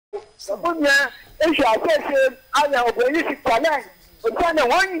Obunya issue association aya obeyisi challenge. Obunya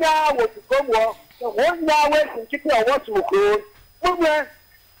one year was to come work. 1 year was to keep your work to go. Obunya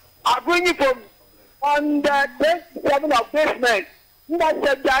are bringing from on the 27 of basement. That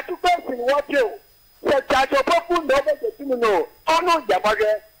said that two person what you said that your people know the no. Oh no,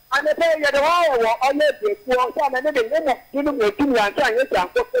 Jabage. And the pay the wall on the poor son and the name of you and trying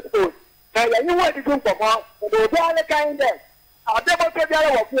to and you want to do for more, but the other kind of I'll never tell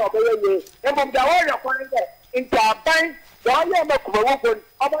you what you are and from the order of into a bank, the Yama Kuban,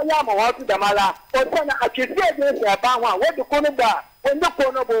 Abba Yama, to the Mala, or son, I should say this about what the Konoba, when the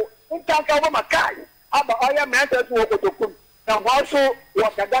Konobo, in Taka Makai, Abba Oya Mantas walk to come, and also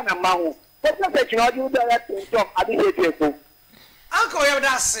what a gun among. But not you know you direct from Abbey. Uncle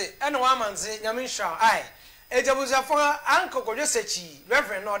Yadasi, and one man say, Yamisha, aye. It was a for Uncle Josephine,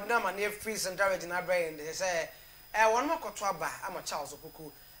 Reverend Lord Nama near Freeze and Direct in our brain. They say, one more Cotraba, I'm a Charles Opuku,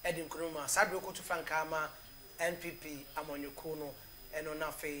 Edin Kuruma, Sabroko to Frankama, NPP, Amon Yukono, and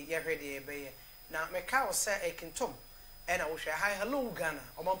Onafe, Yahedi Bay. Now, Macau say a kintom, and I wish I hi hello Ghana,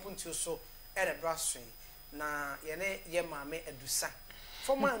 or 1.2 so, and a brass string. Na Yema me a dusa.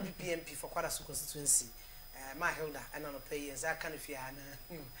 For my BPMP for Kwadaso constituency. My Hilda and on a pay as I can if you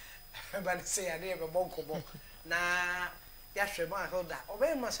are but say I never bonko na Yashre my Hilda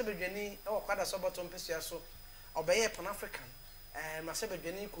obey my Sebeni or Kwadaso bottom Pesiaso obey Pan African and my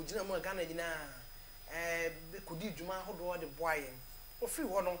Sebeni could dinner more Ghana could do Juma hold the boy or free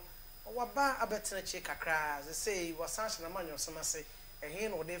one or ba a better check a cry they say was such a man or some say a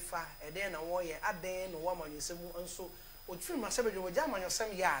hen or defa a den a warrior a den or woman you say and so would feel my Sebeni with jam on your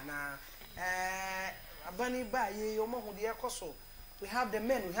some yard now Abani ba ye yomo hu de yakoso we have the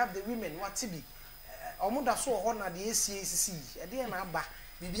men we have the women what to be omoda so ho na de ACACC e de na aba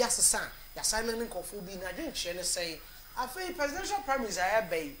bibia sesa ya assignment nkofo bi na dwen hye ne say afei presidential primaries are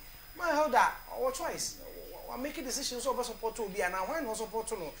bay my Hilda our choice we make decisions over support obi and when no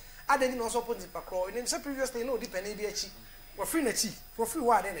support no adeni no support the pakro in say previously no depend e achi we free na chi we free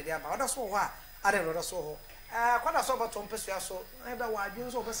wa de de aba oda so ho a adeni oda so ho Kwadaso batom pesua so eba wa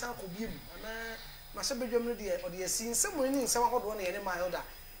adwen so obesa ko biem na Masebe dwom de o de asin semu ni nsem ahodo na ye ne my Hilda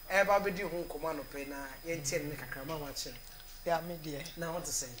eba bedi hu nkoma no pe na ye ntie ne kakra ma wa che ya me de na what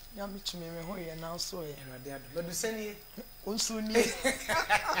to say ya me tumi me ho ye na so ye erade ado bedu sani onso ni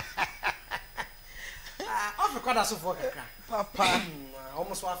ofe Kwadaso for kakra papa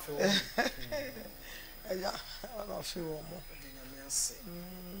almost wa fe ya wa fe wo mo de na me ase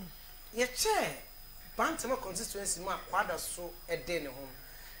ye che Bantama constituency ma Kwadaso ede ne ho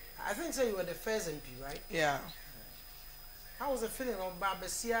I think so you were the first MP, right? Yeah. How was the feeling of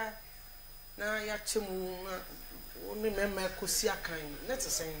Babesia? Na ya chemu only member kosia kan. Let's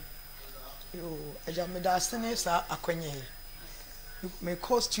say yo ejameda sene sa akwenye. Me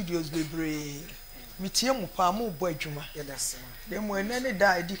call studios bebre. Me tie mu pa mu bo adwuma. Yeah, that's dem we nane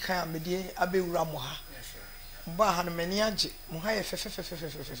da edi kan me de abewura mo ha. Ba ha no mani age. Mo ha ye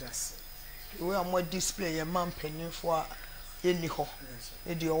fefefefefefefes. We am display ye man panifo a ye ni ho.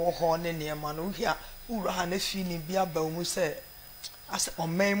 E de owo ho ne niema no hia ura ha na fi ni bia ba mu se ase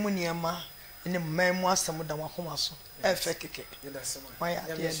oman mu niema ne man mu asem da wakoma so e fe keke why ya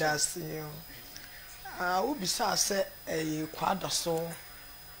de da se obi sa se Kwadaso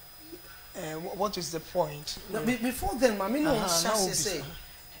what is the point before then mama no say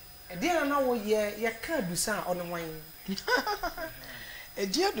e dey na wo ye ka dusa on wan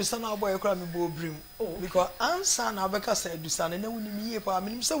Edia dusa na boy kra me bo brim because answer na beka say dusa na wuni mi ye pa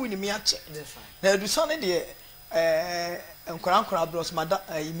me say wuni mi ache na dusa na de nkora bros mada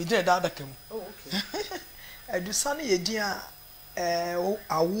imidre da kam okay dusa na ye dia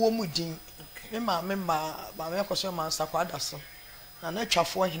awo mu din me ma me koso ma nsa Kwadaso na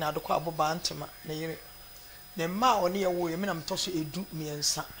twafo hina de kwa aboba ntema na yire ne ma oni ye wo ye me na mtoso edu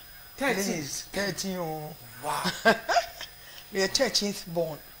miensa 13 wow we are 13th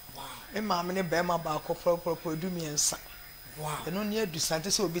born. Wow. Me mama ne bema ba ko pro do me ensa. Wow. Eno ne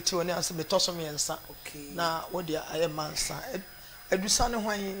adusante se obi ti woni ase me toso me ensa. Okay. Na wo de aye mansa. Adusane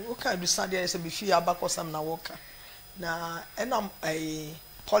hwan wo ka adusade aye se be fi abakosam na wo ka. Na enam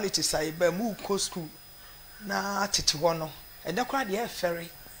politics aye ba mu ko school na tete ho no. Ede kwa de e ferry.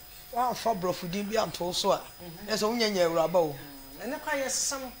 Wa fa brofudin bi anto so a. Ese wo nyanya awuraba o. Ene kwa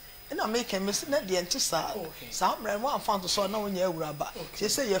yesam na make me na de enti sa mre mo afan to so na wonya awuraba se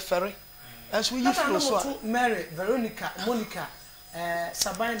se ye fere enso yi fro so a Mary Veronica Monica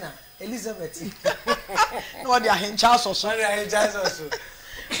Sabina Elizabeth na wo de ahencha so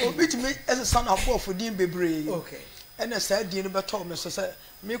obi timi ese son afo din bebre okay ena sa din no beto me so se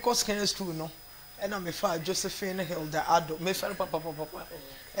me ko scan school no and I'm a Josephine Hilda Addo, me fa papa.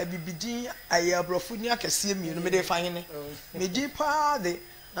 E bibidi aye abrofo ni akese mi no me dey fa hene. Me di pa de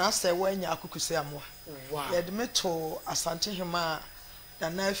na say wanya akukuse amwa. Wow. Ye de me to Asanteman na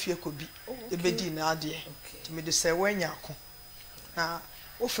na afie kobi. E bedi na ade. Ti me de say wanya ako. Na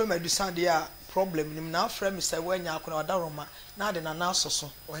wo frem adusan de a problem nim na frem me say wanya ako na odaroma na de na na asoso.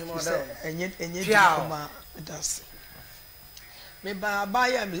 Enye di kuma das. Me ba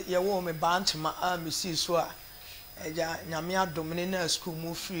ya ye wo me ba ntema a me si so a eja nyame adom ne na school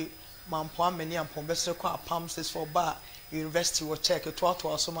mu free mampo amani ampon besere kwa pam 64 ba university wo check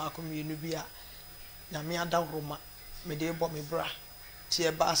to so ma akom yenu bi a nyame adawroma me de bo me bra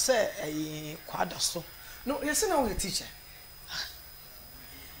tie ba se Kwadaso. No, you say now we teacher.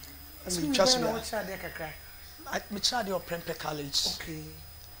 Me trust me. Me child dey Fmr College. Okay.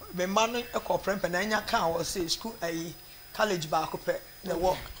 Me man e ko Fmr na nya kan wo say school college ba ko pe na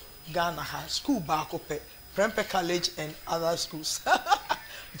work Ghana ha school ba ko pe Fmr College and other schools.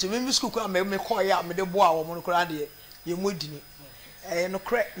 Jimmy school ko me call ya me de bo a wo mo kra de ye modini. No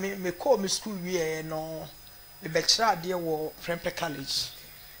cre me call me school we no me be kra de wo Fmr College.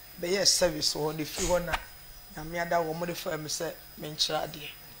 Be yes service wo de fi ho na me ada wo mo de fa me say me kra de.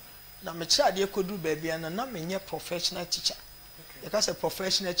 Na me kra de ko du ba bia na me nye professional teacher. You can say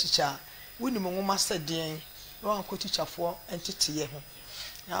professional teacher. We ni mo master den no anko teacher for entity ye ho.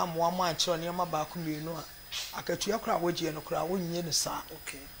 Ya mo am anche ne ma ba ko mienu a akatua kra wogie no kra wonnye ne sa.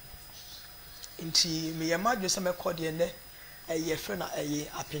 Okay. Nti me yema dwe se me kode ne eye fre na eye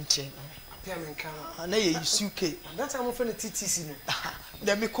apenten. Apia men kan. Na ye UK. That time we friend TTC no.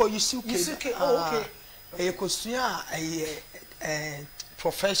 Dem me call UK. UK. Oh, okay. Eye kosua eye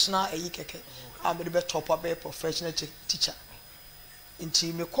professional eye keke. I'm the top up a professional teacher.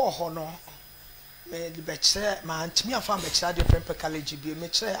 Nti me call ho no me the bachelor man ntimi afa bachelor de Fmr College bi me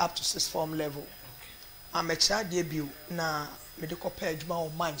chere up to 6th form level. I'm a child debut na me de ko pa adwuma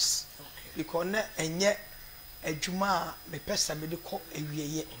o mines because na enye adwuma me pesa me de ko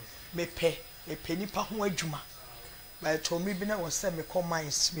awieye me pe nipa ho adwuma but to me bi na was say me ko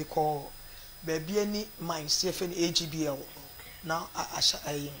mines me ko baby any mines ye fe AGBL now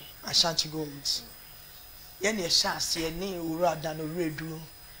Ashanti Gold ye ne chance ye ne ura da no redu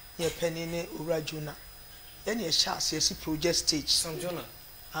ye penny ne ura juna ye ne chance ye si project stage Sam Jonah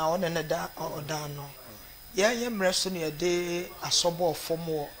on da no ye mreso ne de asobo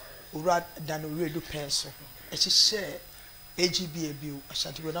fomo ura da no redu penso e hye AGB abiu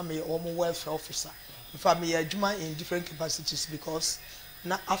Ashanti Gold na me omo welfare officer if I me adwuma in different capacities because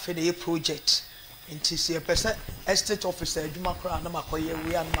na after the project into see a person estate officer adwuma kra na makoye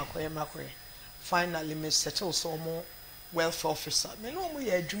we na makoye finally me settle so more welfare officer me no mo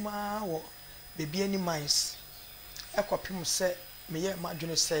ye adwuma wo bebi any mines ekopim se me ye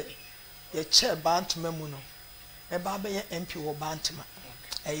madwene se ye chair bantama mu no e ba be ye MP wo bantama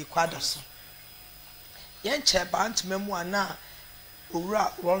Kwadaso ye chair bantama mu ana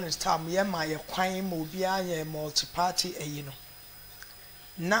owura Rolling Star ye ma ye kwan ma obi anya multi party no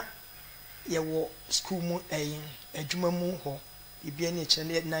na ye wo school mu adwuma mu ho ebi ani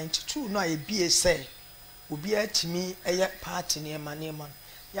kire 92 no aye bie say obi atimi eye party ne ma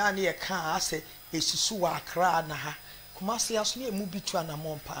ya na ye ka ase esusu wa akra na ha kuma se aso ne mu bitu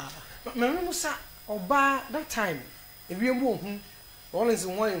anamon pa me musa oba that time ebi mu hu Rollins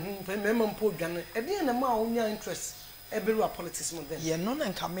won hu pe me mpo dwane e de na ma onya interest e beru politics mo then ye no na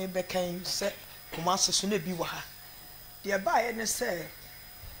nka me be kan se kuma se so na bi wa ha de ba ye ne se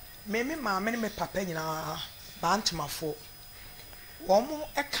me ma me ne me papa nyina ba ntemafo womo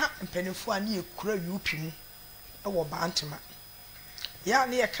eka mpanifo ani ekura UP mu e wo ba ntema ya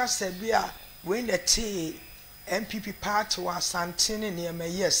ne eka se bi a when the T MPP party wa Asantene ne ma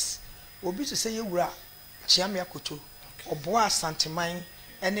yes obi to say yewura chiame akoto obo Asanteman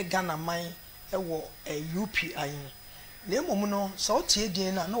ene Ghana man e wo UP ayin na emom no so tie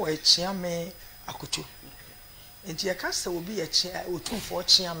din na wo chiame akoto enti ye ka se obi ye chia otufo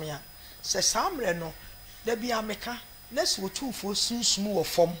chiame a se samre no da bia meka na se otufo sunsum wo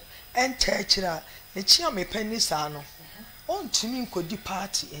fom enta akira ne chiame pani sa no ontumi nkodi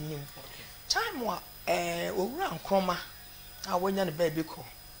party enim time wa owura nkroma a wonya ne baby ko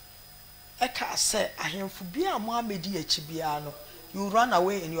eka se ahemfu bia mo amedi achi bia no you run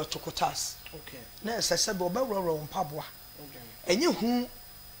away in your tokotas okay na se be obewro mpaboa enye hu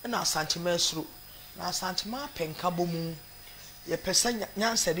na Asanteman suru na Asanteman penka bomu ye pesa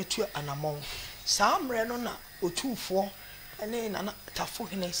nyansa de tu anamon saa mre no na otufo ene na tafo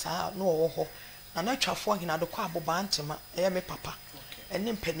hene saa no wo ho na twafo hene ade kwa aboba ntema eye me papa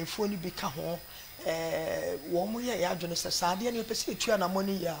ene mpanifo ni bi ka ho wo mo ye ya dwene se saa de ne pesa tu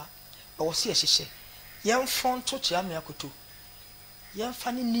anamon ya ɛwɔ se ɛhyehyɛ yɛn front to kyea me akoto yɛn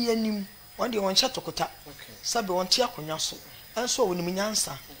fa ne ni anim wɔn de wɔn hyɛ tokota sabe wɔn te akonwa so ɛnso wɔn nim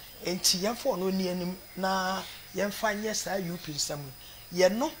nyansa enti yɛn fa wɔn ni anim na yɛn fa nyɛ saa UP nsam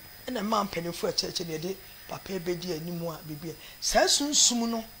yɛn no ɛna ma mpanimfo ɛkyɛkyɛ ne de papa ebedi anim a bibie saa sunsum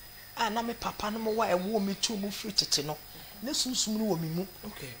no a na me papa no mo wa ɛwo me tu mu free tete no ne sunsum no wɔ me mu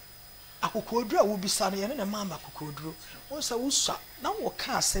akokoduro a wo bisa no yɛn na ma akokoduro wɔn sɛ wosua na wɔ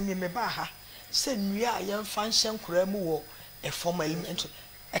ka asɛm yɛ me ba ha sɛ nnua a yɛn fa nhyɛ nkora mu wɔ ɛfɔm element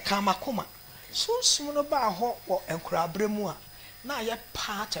ɛka makoma sunsum no ba hɔ wɔ nkora abrɛ mu a na yɛ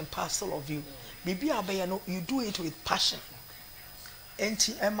part and parcel of you bibi abɛyɛ no you do it with passion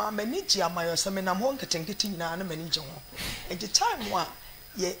enti ɛma mani gye amayɔ sɛ menam hɔ nketenkete nyinaa na mani gye ho enti time a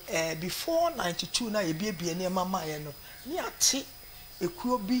yɛ before 92 na yɛbiebie nneɛma ma yɛ no ne ate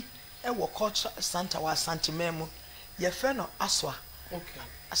ekuo bi ɛwɔ culture center wɔ Asanteman mu yɛfrɛ no Aswa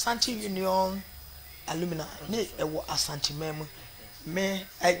Asante Union alumni ne ɛwɔ Asanteman mu me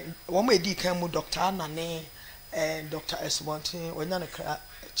wɔn a edi kan mu Dr. Anane Dr. Esmonte wɔnya ne kra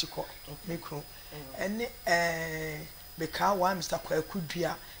chiko me kru ɛne beka wa Mr. Kwaku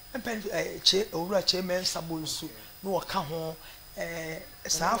dua mpen che owura che men sabonsu no wɔka ho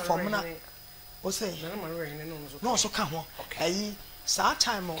saa fam na o say no so ka ho ayi saa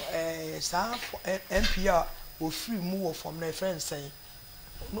time saa MP a o free mu wɔ fam na friend say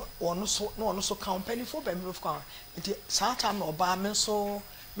no ono so company for be me for nti saa time na oba me so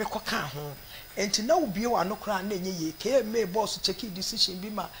me kɔ ka ho enti na obi wa no kra na enye ye ke me boss check decision bi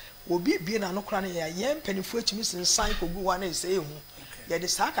ma obi bie na no kra na ye yɛn mpanifo atumi sensan kogu wa na ɛsɛ ehu ye de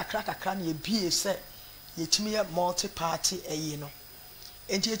saa kakra na ye bie sɛ ye tumi ye multi party ɛyi no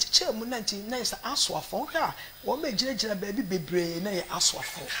enti ye kyekyɛ mu na nti na yɛ aswafo hwɛ a wɔn ma gyinagyina baabi bebree na yɛ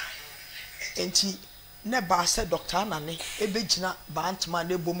aswafo enti ne ba sɛ Dr. Anane ebegyina Asanteman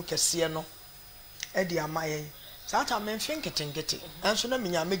na ebom kɛseɛ no ɛde ama yɛn saa ta me mfe nketenkete enso na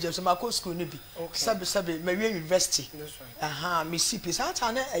menya meje so makɔ school no bi sabe Maria University me CP saa ta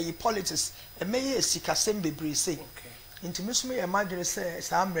na ɛyi politics ɛmɛyɛ sikasɛm bebree sei nti me so me yɛ madwene sɛ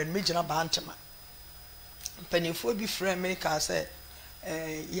saa mmerɛ no megyina Asanteman mpanimfoɔ bi frɛ me ka sɛ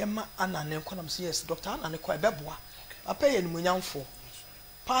yɛma Anane nkɔnam sɛ yes Dr. Anane kɔ ɛbɛboa papa yɛ nimonyamfo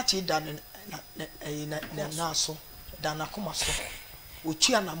party da na so da na koma so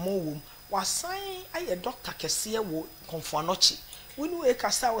otua na mo wom wasan aye doctor kese wo konfoanochi wonu e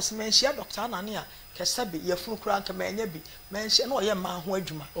kasa wo se menhia Dr. Anane a kese be yefunu kura nka menya bi menhia na oye ma ho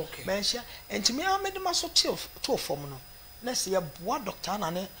adwuma menhia entimi amedema so to fom no na se ye boa Dr.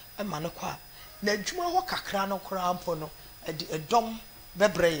 Anane e ma ne kwa na adwuma ho kakra no kura ampo no edom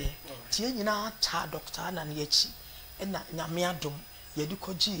bebreye tie nyina ta Dr. Anane yachi na nyame adom ye di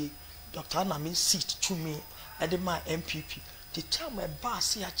kogie Dr. Anane seat to me e de ma MPP the time a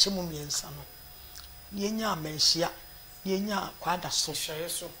bass ya chemu miensa no yenya amenhia yenya Kwadaso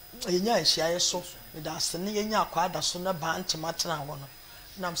yenya nhia so da se ne yenya Kwadaso na Asanteman tena ho no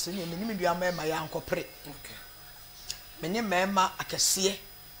nam se ne menim dua mema ya nkopre mene mema akese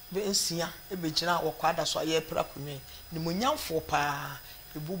be nsia e begina wo Kwadaso aye pra kunwe ne monyamfo pa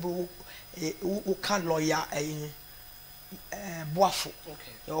ebubu wo kan lawyer boafo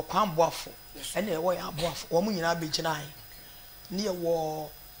e wo kwan boafo ene wo ya boafo wo mu nyina begina ai ne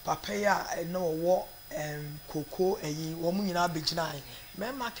wo papa ya no wo koko eyi wo mu nyina begina ai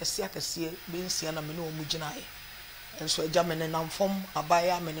mema akese be nsia na me ne wo mu gina ai enso agya me ne namfom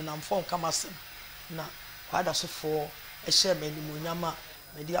abaya me ne namfom kamasem na Kwadaso fo ehye me ni monyama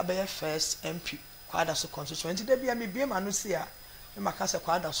me di abaya first MP Kwadaso constituency da bia me bia ma no sia me maka se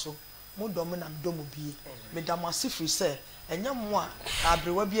Kwadaso mo dom na dom bie me da mo asifri se enya mo a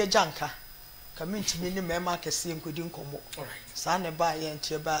abrewa bia janka community ni mema kese nkodi nkomo saa ne ba ye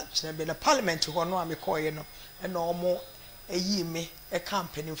ntie ba kire be na parliament ho no a me koye no e na omo eyi me e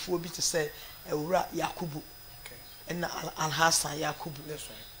campaign fo bi te se ewura Yakubu na Alhassan Yakubu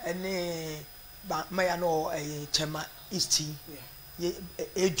ene ba maya no tema East ye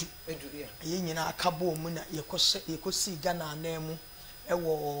edu ye nyina akabo mu na yekosi Ghana na mu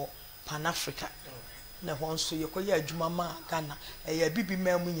ewo Pan Africa na ho nso yekoye adwuma ma Ghana ye bibi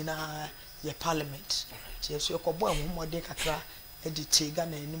ma mu nyina ye parliament tie so yekobo ahomode kakra edite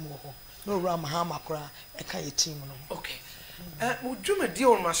Ghana anim ho no ura mahama kora e ka ye team no okay wo dwuma di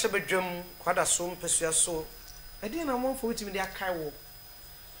on ma hye bedwam Kwadaso mpesua so e di na mo fo witimi dia kai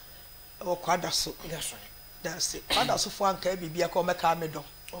wo Kwadaso that's it Kwadaso fo anka bibia ka o meka me do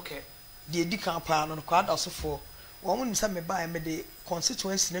okay de edi kan pa no Kwadaso fo wo mu nsa me ba me de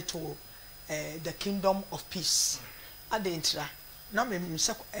constituency ne to the Kingdom of Peace adentra na me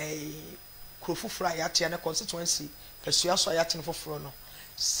nsa krofoforo ya te na constituency pesua so ya te no foforo no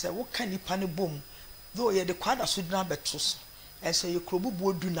se wo ka nipa ne bom though ye de kwada so dina beto so e se ye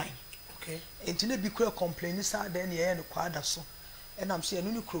krobubu odu9 okay enti na bi kura complain sa da na ye ne kwada so e nam se ye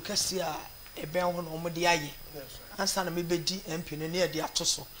no ni kro kese a e ben ho no mo de aye ansa na me bedi MP no ne ye de ato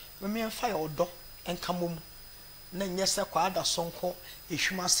so me mfa ye odo enka mom na nyese kwada so nko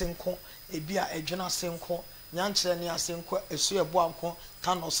ehwuma senko ebi a edwena senko nyankyere ne asenko esu ebo anko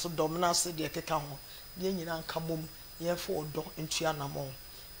tanos dominance de keka ho ne nyina nka mom ye fa odo entua namon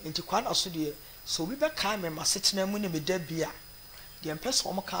enti kwada so de so we be kai me masetena mu ne me da bia de empese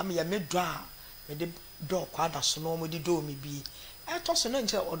o mo ka me ya meddo a me de do kwada so no mo di do me bi eto so na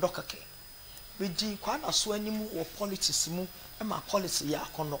nche odo kake we di kwada so animu wo politics mu e ma policy ya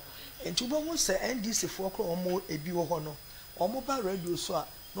akono enti bo hu se NDC fo kro o mo ebi wo ho no o mo ba radio so a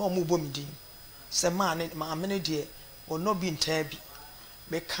na o mo bo me din se ma amene de o no bi ntaa bi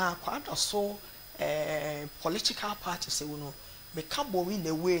me ka kwada so political parties we no me ka bo we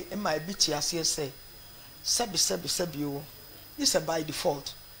na way e ma bi ti ase say sebi o this by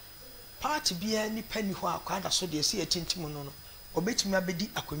default party bia ni pani ho akwada so de se atintim no no obetimi abedi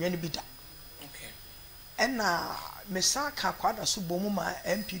akonwa ni bi da okay ena me sa ka akwada so bo mu ma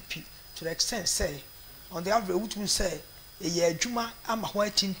MPP to the extent say on the average which mean say ye adwuma ama ho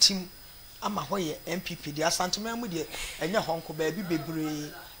atintim ama ho ye MPP dia Asanteman mu de enya honko ba bi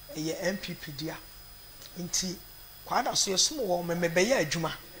bebre ye MPP dia nti kwada so yesom wo me be ye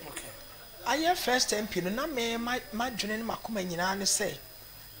adwuma okay aye first MP no na me ma dwene ne makoma nyina ne say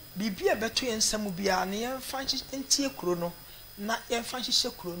bibia beto yensam bia ne yemfa ntie kuro no na yemfa hihye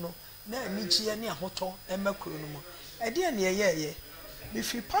kuro no na anigye ne ahoto ema kuro no mo ede ne ye me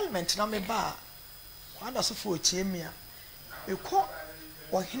fi parliament na me ba kwada so fo tie mia me ko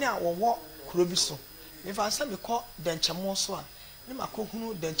ohene a wo kuro bi so me fa nsa me ko denchemo so a ne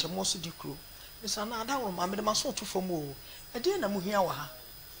makohunu denchemo so di kuro me sa na ada wo ma me de maso to fom o ede na muhia wa ha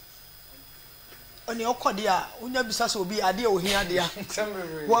oni okode a unya bisa so obi ade ohia de a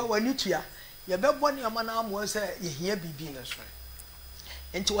wani tua ye bebo ne ama na amo se ye hia bibi that's right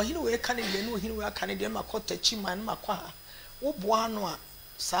enti wahine we ka ne de no ohine we aka ne de makota chiman makwa wo boa no a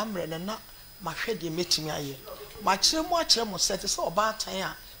samre na mahwe de metimi aye ma kire mo set se oba atan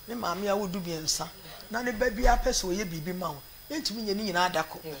a me maame a wodu bi ensa na ne ba bi apese we ye bibi ma wo entimi nya ni nyina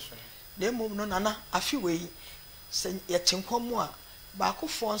adako na mom no nana afi we se ye tenkom a ba ko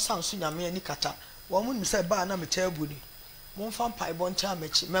fo nsa nso nyame ani kata wo mu se ba na meta abu ni mo mfa mpai bo nta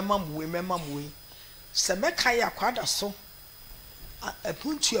amachi mema muwe se meka ya kwada so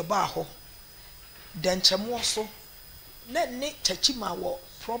apuntu e ba ho denchemo so na ne tachi ma wo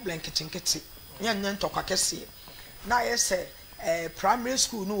problem kitinkiti nya ntokwa kese na yese primary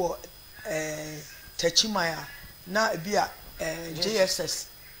school no wo tachi ma ya na bia JSS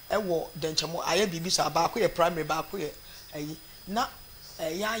e wo denchemo aye bibi sa ba ko ye primary ba ko ye ayi na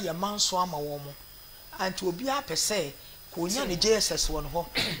ya ye manso ama wo mo anti obi apese ko nya ne JSS won ho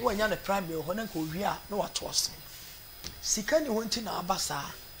wo nya ne primary ho na ko wi a na wato aso sika ni wonti na abasa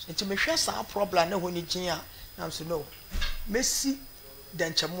enti mehwe sa problem na ho ni gin a na so no mesi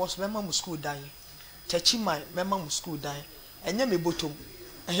denchemo so mema mu school dan tachi man mema mu school dan enya me bottom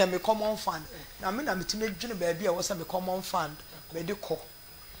ehia me common fund na me na metime dwene ba bia wo sa me common fund me de ko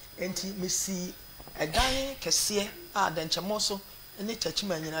enti mesi edan kese a denchemo so ene tachi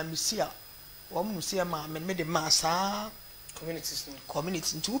man nyina mesi a wo mu se ma me de ma saa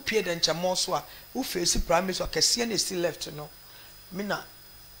communities nti wo pie denchemo so a wo face primary so kese na still left no me na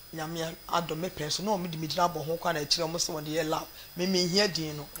nyame ado me penso no me di medina bo ho kwa na kire mo se won de lab me hia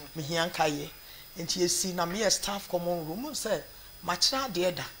din no me hia nkaye enti esi na me staff common room se ma kira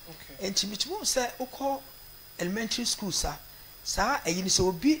de da enti mitimo se ukọ elementary school sa ayi ni se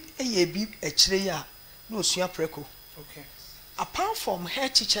obi eye bi akire ya na osua preko okay apart from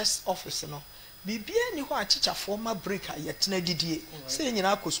head teachers office no bibia ni ho a teacher formal break a yetena didie se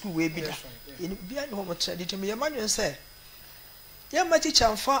nyina akọ school we bi da bibia ni ho mo tena didie me yamanwe se ya ma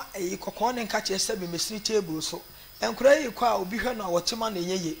teacher mfa kokko ne nka che se be mesini table so enkura yi kwa obi hwe na wotima na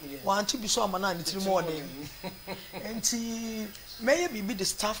yeye wanti bi so amana ne tiri mo ode enti meye bibi the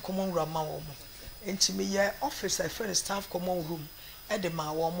staff common room ma wo mo enti meye officer for staff common room e de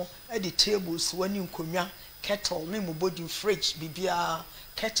ma wo mo e de tables wani nkonwa kettle me mo body fridge bibia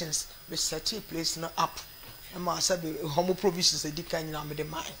curtains we set a place no up e ma sabe homo provisions e dika nyina me de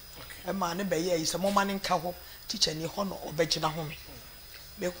mai e ma ne be ye yi se mo ma ne nka ho teacher ni ho no obegina ho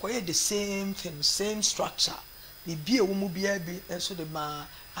me koye the same thing same structure bibi e wo mu bia bi enso de ma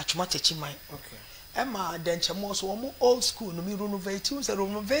atwoma tachi man okay e ma denchemo so wo mu old school no mi renovate wo se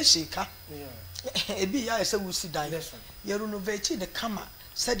renovation ka e bi ya ese wo si dan ye renovate the kama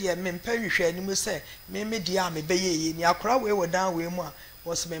said ye mempa hwehwe anim say me di a me beye ni akora we wo dan we mu a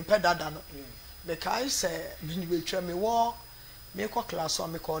was mempa dada no because say me ni betwa me wo me ko class o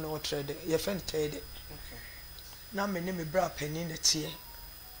me ko no trade ye fen trade na me ni me bra pani na tie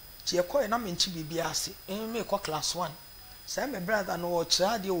tie ko na me nchi bibia ase me ko class 1 say me brother no wo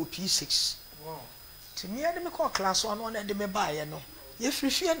kira de o P6 wow ti me de me ko class 1 no de me bae no ye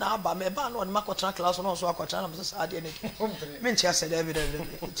frifie na aba me ba no makotra class no so akotra na me say ade ne me ntia say David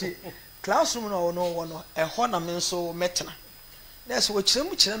ti classroom no no e ho na me nso metena na so wo kire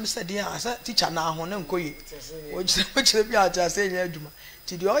mu say de asa teacher na ho na nkoyi wo kire bi aja say nya adwuma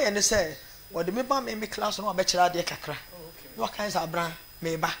ti de o ye ne say wo de me ba me class no ba kire ade kakra no kan sa bran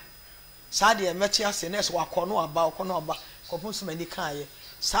me ba sa de me tia say na so akono aba kopon so mani kan ye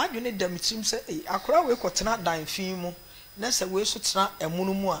sa adwene dam tim say akora we kotena dan fin mu na say we so tena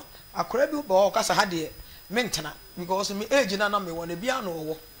emunu mu a akora bi ba o kasa ha de mentena because me age na me wona bia no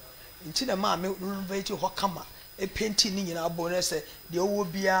wo nti na ma me renovate ho kama e painti ni nyina abo na say de owo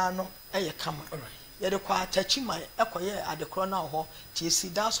bia no eye kama ye de kwa atachiman ekoye adekro na ho ti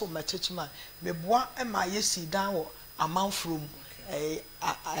esidan so matachiman me boa e ma ye sidan wo amanfrom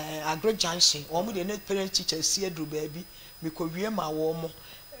agro junction o mu de net parent teacher si adru baabi me ko wie ma wo mo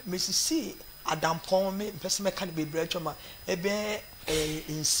me sisi adampon me pese me kan bebre atwama ebe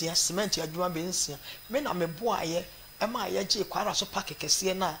insia cement adwuma be insia me na me boa ye e ma ye je kwara so park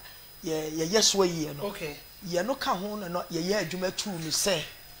kese na ye yeso yi no okay ye no ka ho no ye adwuma tu mi se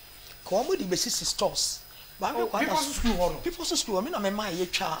ko mo di be sisi stores ba me kwara people school me na me ma ye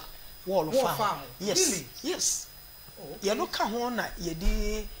twa wall farm yes really? Yes ye no ka ho na ye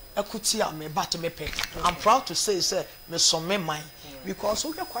di ekuti a me bat me pe I'm proud to say me some me mine because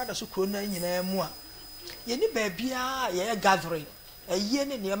we kwada so kro na nyina mu a ye ni ba bia ye gathering ye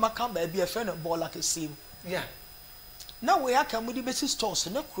ne ne maka ba bia fe no ball like sim yeah na we aka mu di besi stores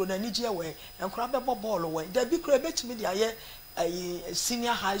na kro na ni je we enkra be ball we da bi kro be timi dia ye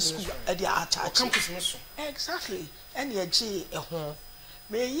senior high school e dia attach campus me so exactly and ye je e ho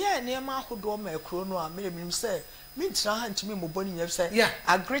me ye ne ma hodo ma kro no a me say me ntra ha ntimi mo boni nya say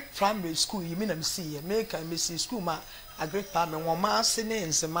a great primary school you mean am see me can me see school ma a great primary one ma se ne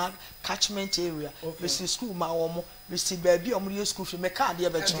nsema catchment area me see school ma wo mo me see baby omo ye school fi me card ye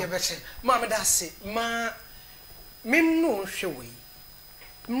be che ma me da se ma mem no hwewe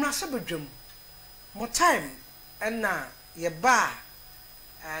mra se bedwam mo time na ye ba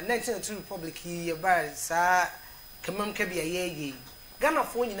 1902 republic ye ba sa kamam ka bia ye Ghana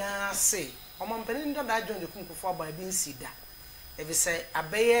fo nyina se omampani nda da John de kunkufo aba bi nsida e be say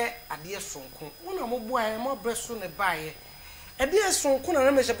abeye ade sonko wona mo boa mo breso ne baaye ade sonko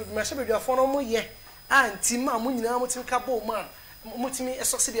na me hyebeduafo no mo ye anti ma mo nyina mo tim ka bo ma mo timi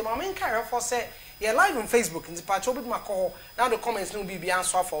esokse de ma men ka for say ye live on Facebook nti pa cho bi ma ko now the comments no bi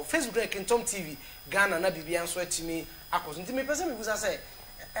answer for Facebook like Tom TV Ghana na bi answer timi akos nti me pese me busa say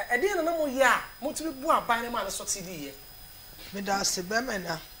ade na mo ye a mo timi boa ban ne ma na succeed ye me da se be me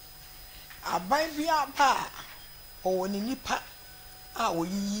na aban bia pa o woni nipa a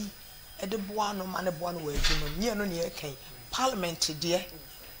oyiyi e de boa no ma ne boa no wa adwuma nie no ne kan parliament de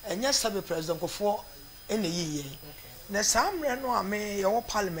enya sabe president kofo ene yiye na samre no a me ye wo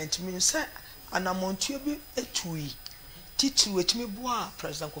parliament mi nse anamontuo bi etui titu etimi boa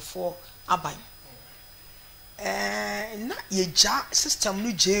president kofo aban na ye ja system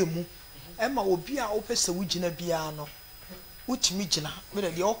no je mu e ma obi a opese wugina bia no utimi gina me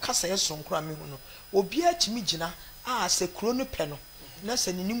de o kasa ye sonkora me hu no obi a timi gina a se kro no pe no na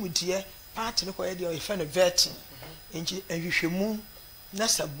se ni nimudie party ne ko ye de o fe no vetting enji ehwehwemu na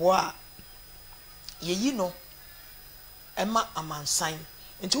se boa ye yi no ema amansan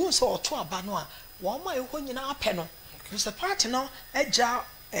enti won se oto aba no a wo ma ye ho nyina apɛ no se party no eja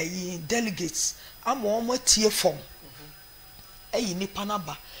delegates am wo ma tie form eyi nipa na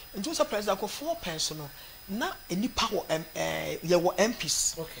ba enti won se president ko 4 pence no na enipa wo ye wo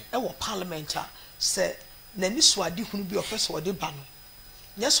MPs e wo parliament a se na ni so ade hunu bi ofese wo de ba no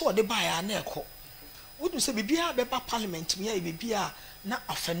nyeso wo de ba ya na ekọ wodu se bibia be ba parliament mi ya bibia na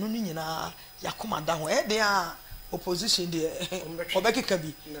afanu no nyina yakoma da ho e de a opposition de obekeka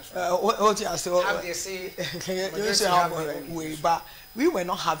bi what you say we but we were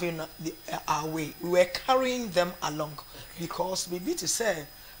not having our way, we were carrying them along because we be to say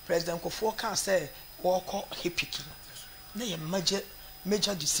President Kofo can say walk hipiki na a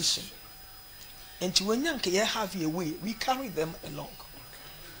major decision and to when you have your way we carry them along.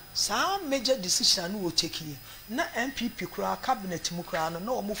 Some major decision will take you na MPP kura cabinet mu kura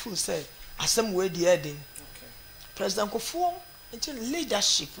no mo fu say asem we the heading President Kofo until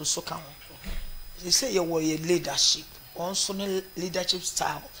leadership so can they say you were a leadership also ne leadership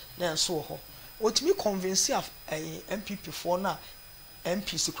style na so ho otimi convince of MPP for na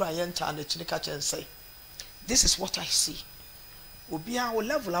MPs kra yenta na chini ka chen say this is what I see obia wo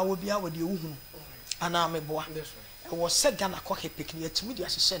level a obia wo de ehunu ana meboa e wo se Ghana koke picnic atimi de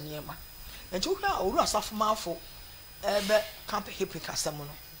ahye niema enti wo hwa oru asafo mafo ebe camp hippie kasem no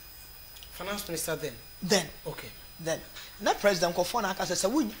finance minister then okay then na president ko phone aka say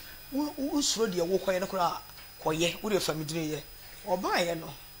wo usuro de wo koye no kra koye wo de family ye obaye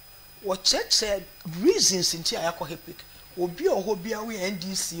no wo cheche reasons nti ayakọ hippie obi oho bia we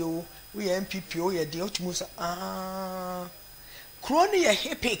NDC o we MPP o ye de otumu sa kro ne ye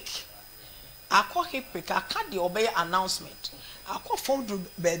hippie akọ hippie aka de obey announcement akọ form do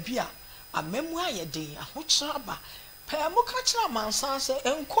baby a amemu aye de ahokyera ba pa mo ka kyera mansan se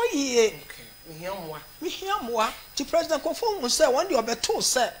enkoyie mihiamwa ti president ko form se one de obeto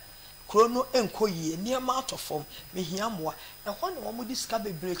se kro no enkoyie niema out of form mihiamwa e ho ne wo mo diska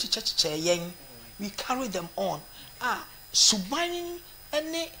bebre chicheche yen we carry them on suban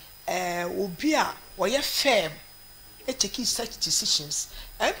ene obi a woye firm take such decisions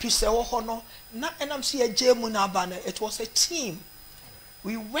MP say wo ho no na enam se agemu na aba na it was a team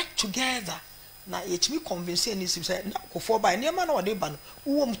we work together na yetimi convince any say na kofo ba niema na wode ba no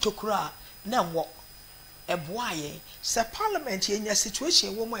wo mu tokura na nwo eboaye se parliament yenya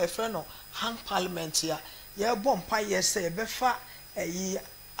situation wo mo e frɛ no hang parliament ya ye bom pa ye say be fa ayi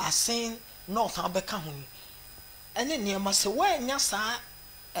asen north abeka ho ene niema se wo enya saa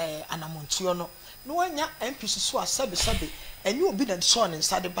anamontuo no no wanya MP so asabe enye obi na so ne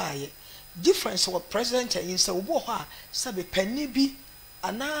nsade baaye difference what president yin say obo ho a sabe pani bi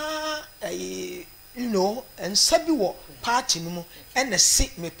ana you know ensabi wo party no mu ene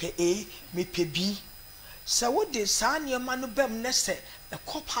se mepe mepe bi se wo de saa niema no bam ne se e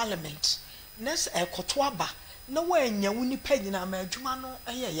ko parliament ne se e koto aba na wo anya woni pagina ma adwuma no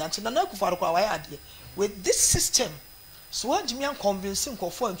eye ya nti na na kufaro kwa wa ade with this system so what me an convince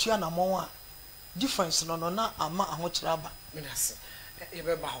nkofo antua na mon a difference no na ama ahokyera ba me nase e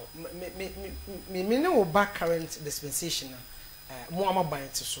be ba ho me ne wo back current dispensation mo ama ban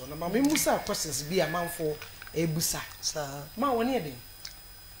ti so na ma me musa questions bi amanfo ebusa sir ma woni eden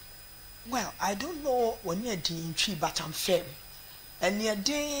well I don't know when you din twi but I'm firm and you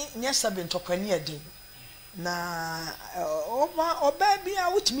din nyasabe ntokani eden na oba bia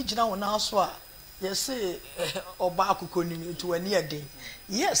wutimi gina wona so a yes oba akukoni ntu ani eden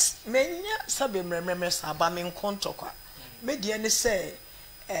yes menya sabe mremrem saba me nkontokwa me de ne se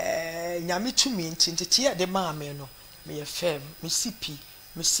nyame tumi ntintete ya de ma me no me ye firm me sipi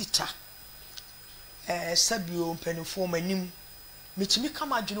me sita sabio mpanifo manim me timi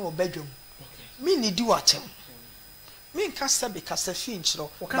kama adwene wo badwam me ni di watem me nka sabe kasafi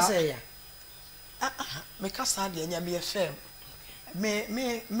nchiro o kasa ya me kasa de nya me ye firm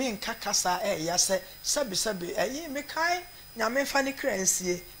me nka kasa ya se sabe me kai nyame fa ne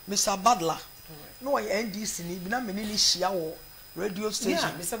kransie Mr. Badla no ye NDC ni bi na me ni hia wo radio station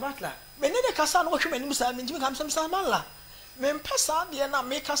yeah Mr. Badla me ne de kasa no hwe manim sa me ntimi kam Mr. Badla me mpasa de na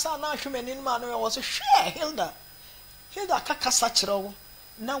me kasa na hwe manim ma no was hwe Hilda kasa kyerɛw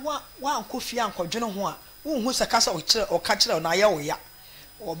na wa ankofia ankodwene ho a wo hu se kasa o ka kyerɛw na ya wo ya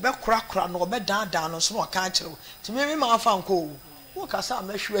obekura na obedan no so na o ka kyerɛw ti me ma afa anko wo kasa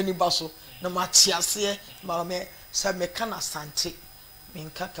ma hwe ani ba so na ma tiase ma me se me kana sante me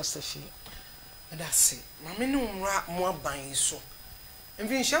nka kasa fi that's it ma me no nra mo aban so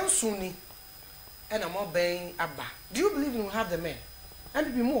mfinhyan so ni and mo ban aba do you believe we have the men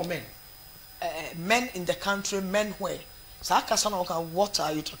and be more men men in the country men where Saka what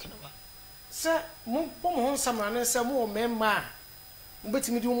are you talking about sir mo mo samra na say mo memma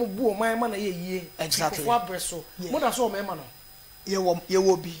mbetimi di mo bu o man na ye exactly for abreso mo da so memma no ye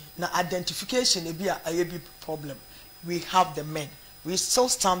wo bi na identification e bi a ye bi problem we have the men we still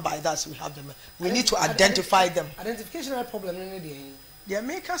stand by that we have the men we need to identify them identification is problem no dey the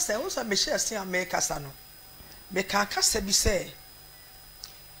America say also me share say America sa no me ka kasa bi say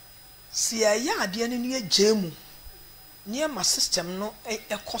si ya ade ne ne agemu ne ma system no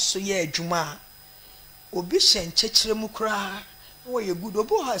ekoso ye adwuma obi hye nkyekere mu kra wo ye good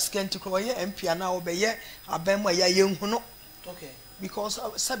obo ha skent kra ye MP na wo be ye aban mu ya ye hu no okay because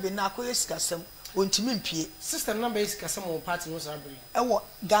sabe na akoye sikasem ontimi mpie system number is kasem on party no sabri ewo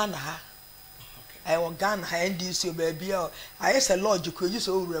Ghana ha ewo Ghana ha NDC oba bia ayese lodge ko use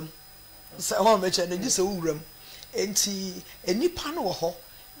owuram se ho meche na use owuram enti enipa no wo ho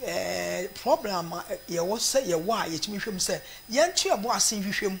problem ye wo se ye wa ye timi hwem se ye ntu ebo asen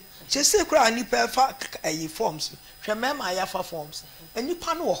hwehwem Chese kura nipa fa ayi forms hwe mema ayafa forms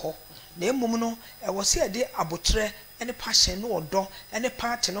enipa no wo ho na emum no e wo se de abotre ene passion no odo ene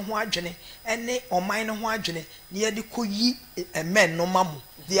party no ho adwene ene oman no ho adwene na ye de koyi men no mamu.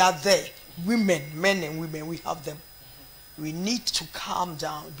 They are there, women, men and women, we have them. We need to calm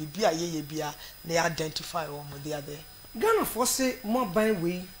down. Bibia ye bia they identify they are there. Ghana for say more by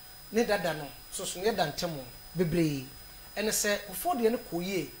way ne dada no so ne dantemo bebre and say before the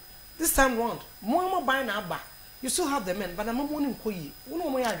koye this time round more by na aba you still have the men but I'm morning koye who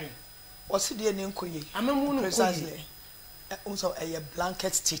mo yadwen what's the name koye I'm morning precisely also a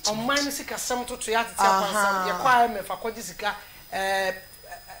blanket statement on mine sika sem to ya tete ya kwa me fa kwaji sika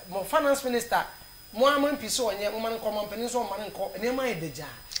mo finance minister mo amon piso onye mo man ko company so man ko ne man edeja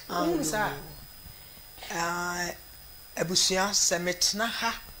who sa Ebusia semetna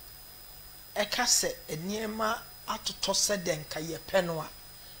ha eka se eniema atoto se den ka ye penoa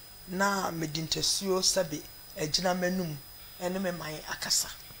na medintasuo sabe agina manum ene me man akasa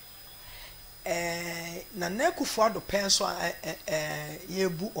na nekufo ado penso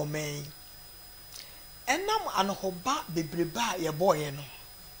yebu omen enam anohoba bebreba ye boye no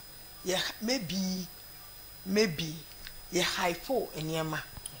ye maybe ye hypo eniema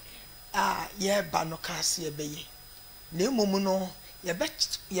ye ba no kase ye beye na emom no ye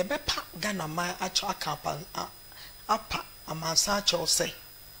be pa Ghana man acho akapa apa amansa acho se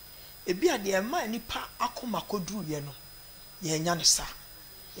ebi ade e ma nipa akoma koduru ye no ye nya ne sa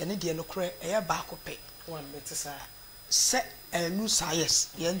ye ne de no kure e ye ba akope one metisa se enu science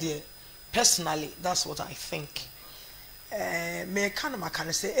ye de personally that's what I think me kan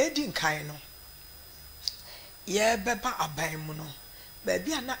makane se edi nkan no ye beba aban mu no ba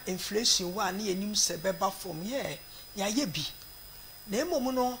bia na inflation wa na yenim se beba from ye ya ye bi na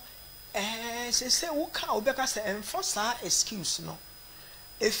emom no se wo ka obeka se enforcer excuse no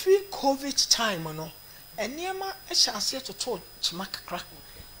efi covid time no eniema ehase toto chima kakra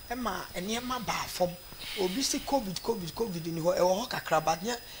ema eniema ba fom obi se covid ni ho e ho kakra but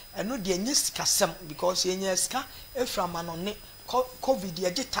nya eno de enye sika sem because enye sika eframa no ne covid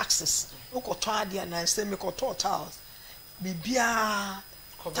ye ge taxes ukoto ade na nsem me koto tiles bibia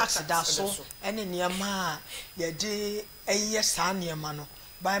tax da so ene niema ye de eye sa niema no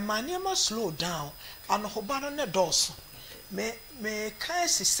by maniema slow down and hoba no ne dos me kan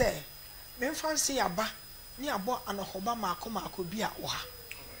si se me fancy aba ni abo anohoba mako bia wo ha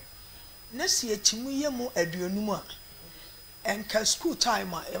na si echimu yemu aduonum a enka school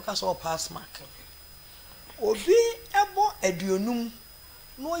time a you so pass mark obi ebo aduonum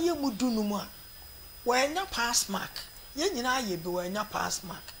no yemu dunum a wanya pass mark ye nyina ye bi wanya pass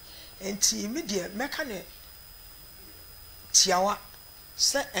mark enti me de meka ne tiawa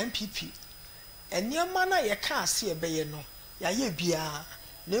se MPP eniema na ye ka ase ebeye no ya ye bia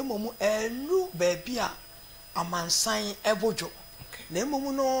na emomu enu ba bia amansan ebojo na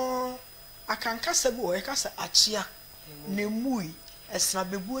emomu no akankasa bi o ye kasa achia ne mui esna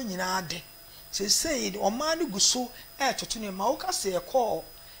bebu nyina ade se sei o ma ne guso toto ne ma o kasa ye call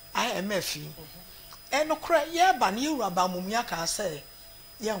IMF eno kra ye ba ne yura ba mumia ka se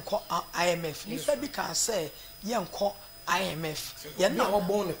ye nko IMF ni fa bi ka se ye nko IMF ye na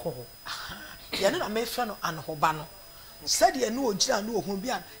obon ne ko ho ye na me fa no anhoba no said ye no ogira no ohun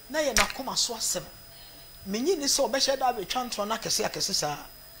bia na ye na koma so asem menyi ni se obehye da be twantro na kese akese sa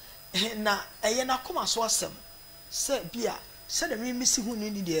na ye na koma so asem se bia se da me misi hu ni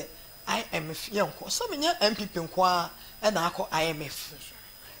de IMF ye nko so menye MPP nko a na akọ IMF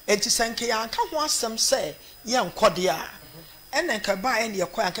enti sanke ya anka ho asem se ye nko de a ene nka ba ene ye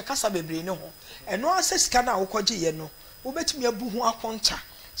kwa anka kasa bebre ne ho eno ase sika na awokọje ye no wo betumi abu hu akonta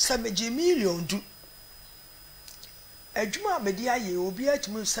se meje million du adwuma medi aye obi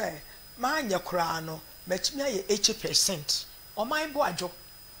atumi se ma anya kura no metumi aye 80% oman bo adwo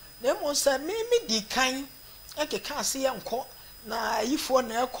na mo se me di kan ekeka ase ye nko na ayifo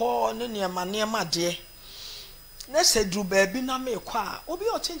na ekọ ne niema de na se dru ba bi na me kọ a obi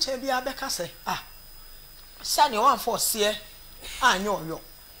otinche bi abeka se sane one force ye anyo yo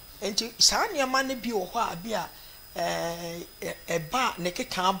enti sa niema ne bi wo ho a bi a eba ne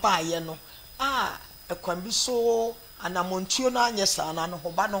keka ba ye no ekwan bi so anamontuo na anye sa na no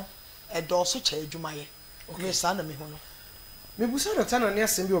hoba no edo so cha adwuma ye me sa na me ho no me busa do tano ne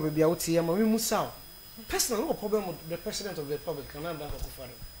asem bi obia wotie ma me musa personal no problem with the president of the republic can I back for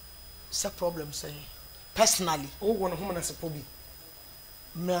it it's a problem say personally one who na support bi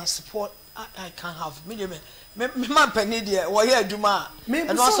me support I can't have me man penny there wo ye adwuma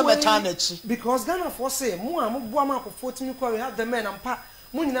and also maternity because Ghana for say mo am bo am akofo timi kwa we have the men ampa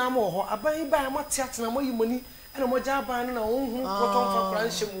mo nyina mo ho aban ba am tiatena mo yi moni ɛna mo gya ban no na ohun bottom fa kora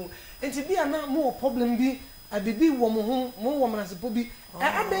nhyɛ mu enti bi ana mo problem bi abibi wo mo wo mnasepo bi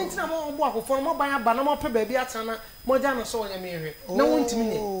aben tina mo bo akofo no mo ban aba na mo pe ba bi atana mo gya no so onyame hwe na wontimi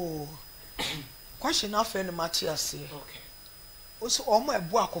ne question afa no matiase okay oso omo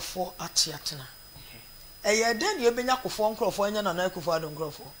ebu akofo atiatena eye den ye benya akofo nkrofo anya na akofo adon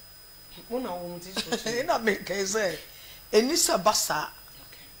nkrofo mo na wo nti so ina me kai say enisa basa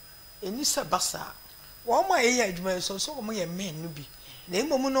wo mo ye adwuma so mo ye men no bi na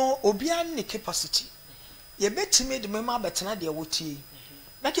emom no obi an ne capacity ye betime de mema betena de wotie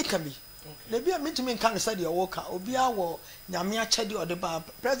nakeka bi na bi a metime nka ne sa de woka obi awo nyame akyade ode ba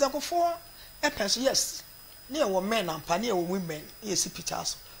president kofo person yes ne ye wo men ampa ne ye wo women ye si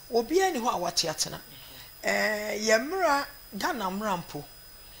pictures obi ani ho a wate atena ye mra Ghana mrampo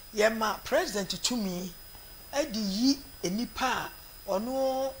ye ma president tumi adi yi enipa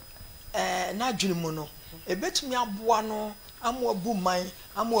ono na dwene mu no ebetumi aboa no amo abu man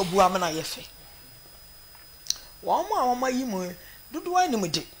amo abu amana yefe wo ma yi mu dudu ani mu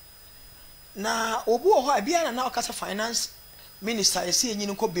de na obu ho abia na okasa finance minister esi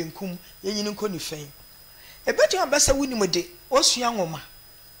enyini nko benkum enyini nko nifen ebetumi abasa wuni mu de osua ngoma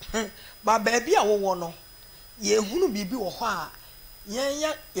ba baabi a wo no ye hunu bibi wo ho a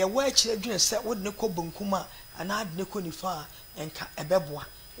ye wa akire dwene se wo de ne ko benkum a ana de ne ko nifa enka ebeboa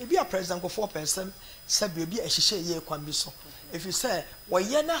ebi a president ko 4% sabe bi a hihye ye kwan bi so if you say wo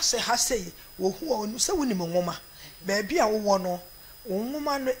ye na se ha sei wo hu onu se woni ngoma ba bi a wo no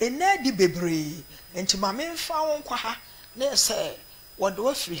ngoma no enadi bebre enti ma me mfa wo nkwa ha na se wo de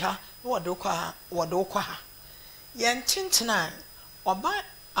wo firi ha na wo de wo kwa ha ye ntintena oba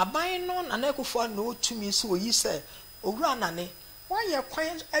aban no na na ekufo na otumi so oyi se owura nane wa ye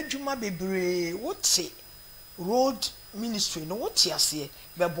kwan adwuma bebre wote road ministry no wote ase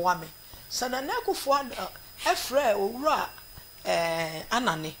beboa me sana na ekufo efre owura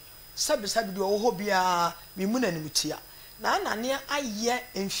anane sabi de wo ho bia mimu na nimutia na anane aye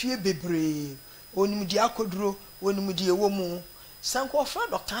enfie bebre onum di akoduro onum di ewo mu sanko fra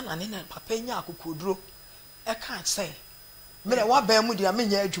doctor anane na papa nya akokoduro e kan say mere wa ba mu dia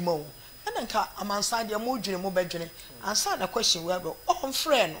menya adwuma wo ana nka amansa dia mo dwene mo bedwene ansa na question we do on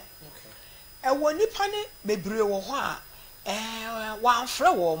frɛ no ewo nipa ne bebre wo ho a wa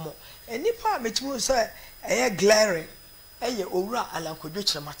frɛ wo mo nipa metimu sɛ eye glaring eye owura alankodwo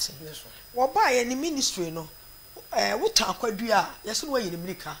kyeremate wo ba ye ni ministry no wuta akwadua a yeso no wayi ni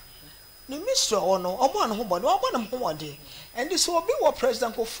mirika ni ministry o no omo an ho bode omo na ho bode and so obi wo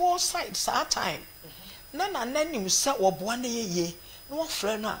president ko four sides at time na nanim se wo boa na yeye no wo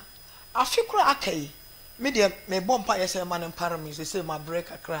frɛ no a afikura akai me de me bompa yese ma ne mpara me se ma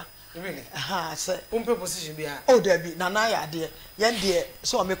break akra really say umpe position bia oh there be na ya de yen de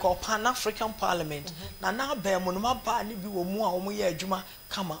so me call Pan African Parliament na ba mu no ma ba ni bi wo mu a wo mu ye adwuma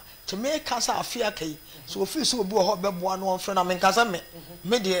kama to me kasa afia kai so ofi so obi wo ho beboa no frɛ na me kasa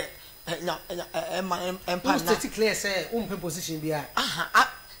me de empire na clear say umpe position bia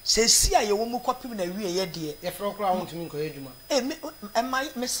se si a ye wo mu kopim na wie ye de ye frɛ kra won tumi nkoye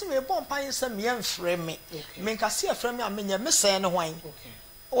adwuma me se me bompa yese me ye mfrɛ me kasa ye frɛ me a me nya me sɛ ne hwan okay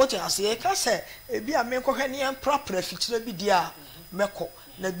oje ase ka se ebi a me nkohwe ne emprapra fikira bi dia meko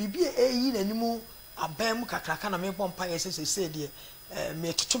na bibi eyi nanimu aban mu kakraka na me bompa yese se de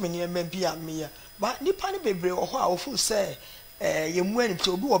me tutu me ne ma bi a me ya ba nipa ne bebre wo ho a ofu se ye mu ani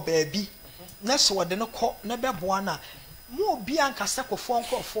to obi wo baabi na so wode ne kɔ na beboa na mo obi ankasa kofo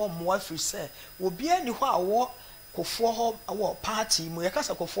nkofo mo afiri se obi ani ho a wo kofo ho wo party mo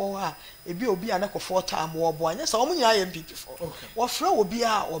yakasa kofo ho a ebi obi a na kofo ta mo wo bo anya sa omo nya ye MPP fo wo fra obi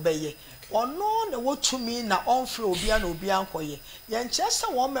a obeye ono na wotumi na onfra obi a na obi ankoye ye nche se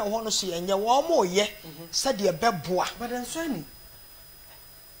wo me ho no so ye nye wo mo ye se de beboa but enso ani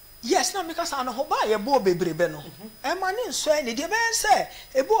yes na meka sa na ho ba ye bo bebrebe no e ma ne nso ani de ben se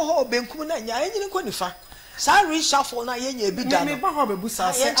ebi ho benkum na nya enyini ko nifa sa reshuffle na ye nya ebi da me ba ho bebu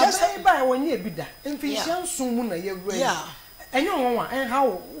sa se abai ba wo nya ebi da mfinhia nson mu na ye wura enyo won en ha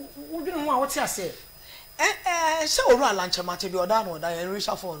wo dwene ho a wo te ase se oru alanchemate bi oda na oda ye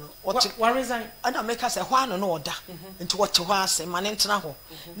reshuffle no wa resign ana meka se ho ano no oda nti wo te ho ase ma ne ntena ho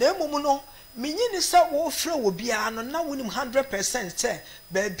na emum no minyi ni se wo frɛ wo bia no na wonim 100% se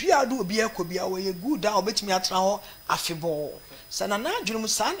ba bia do obi akobia wo ye good a obetumi atena ho afebo se na adwunum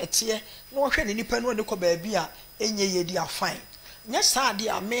sa na tie na wo hwɛ ne nipa no de kɔ ba bia enye ye di afine nya sa de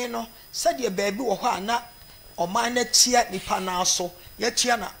ame no se de ba bi wo hɔ ana ɔman na tia nipa na so ye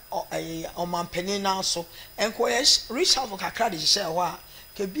tia na ɔman panin na so enko ye reshuffle kakra de hye hɔ a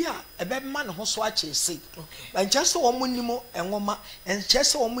kebia ebe ma ne ho so akyese ba nkyese wo munnim enwoma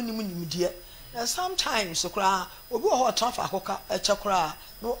enkyese wo munnim nimdie And sometimes so cry obi o ho trafa akoka eche kra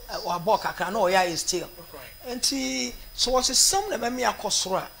no wa bo kakra no ya is still enti so was some na me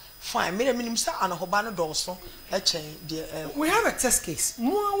akosoro fine me minim say anohoba no dɔɔso echen the we have a test case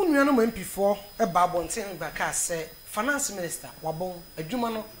mo wonu no MP4 e ba bonten ba ka say finance minister wabon adwuma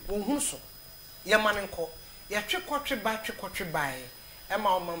no won hunu so ye mane nko ye twekotwe ba e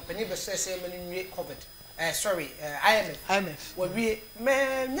ma o mampani be say me nwie covid IMF we me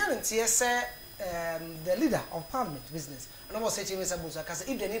nyantie say the leader of parliament business and I was saying to Mr. Busa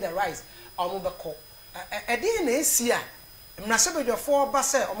if they need a rise or move back e dey na esi a mrasebedwofo ba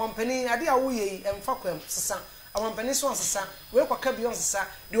say o mampani ade a wo ye emfa kwam sesa o mampani so sesa we kwaka bi on sesa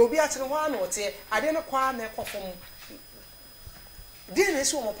de obi a tene ho na wote ade no kwa na ekofom dey na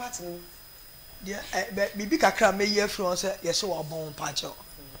esi o mo party ni de bibi kakra me ye front say yes wo bon pacho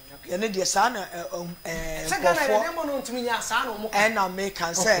ye ne de sa na and na me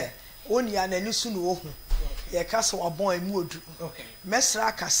can say oni ya na ni su no ohu ye ka so wabon emu odu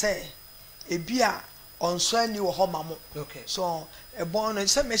mesra ka say ebi a onso ani wo ho mamo so e bon no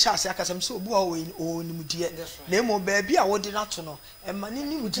se me sha ase aka sam so obu a o nimdie na mo ba bi a wo de nato no e ma ni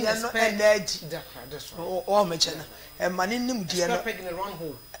nimdie no e na agi o me chena e ma ni nimdie no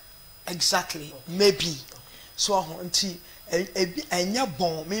exactly maybe so ho nti ebi anya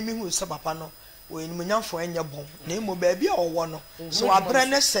bon me hu se papa no wo nimnyamfo anya bon na mo ba bi a wo no so abre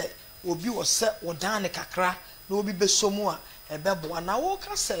ne se obi wo se wo dan ne kakra na obi besomu a ebebo na wo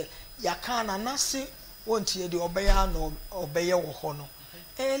ka se yaka na nase wontie de obeya no obeye wo ho no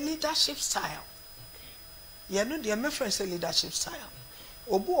leadership style ye no de me friend say leadership style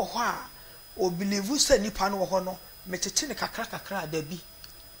obu wo ho a o believe say nipa no wo ho no metete ne kakra da bi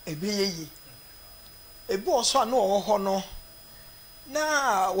ebeyeye ebi oso na wo ho no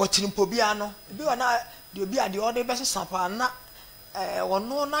na wotinimpo bia no ebi wa na de obi ade o de besesa pa na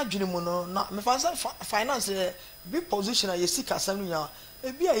wono na dwene mu no na me fancy finance big position a yesika sanu ya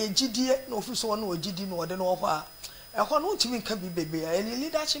ebi a yegidie na office wono ogidi no wode no wo a ehwo no ntimi nka bi bebe any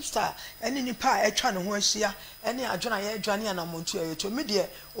leadership style any nipa a etwa ne ho ahia any adwona ye adwane ya na montu ya to me de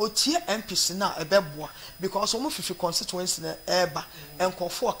otie MPs na ebeboa because omo fifi constituency na eba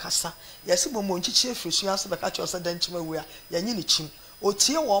enkofo kasa yesi bomo nchichi efresu ya se beka cho se danchima we a yanyi ni chim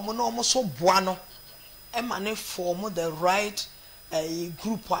otie wo mo na omo so boa no ema ne form the right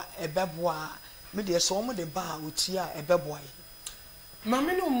group a ebeboa me de so omo de ba otie a ebeboa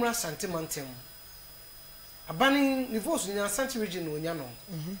mame no umra Asanteman tem abani nivos ni Asante region no nya no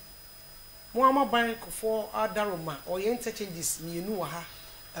mo ama ban for adaroma or interchanges ni enu wa ha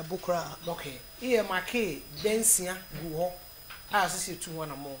ebukra okay iye make bensia gu ho asisi tu ho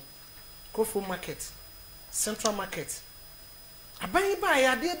na mo Kofo market central market abani ba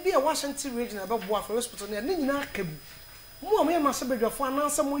ya de bi e Washington region abeboa for hospital ne nyina kabu mo am ye masebedwafo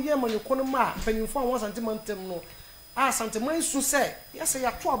anansa mo ye manyeko no ma panimfo an Asanteman tem no Asanteman su se yese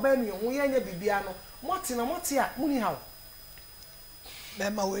ya to aba nu ho ye nya bibia no moti na moti a muni hawo be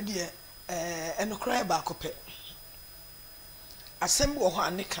ma we de enokra ba kope asem wo ho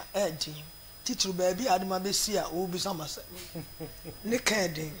anika edi titru ba bi aduma be si a wo bi sama se ne ka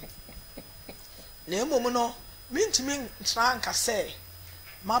edi na emom no mintimi ntra nka se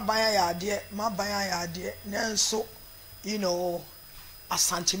maban ya ade nanso you know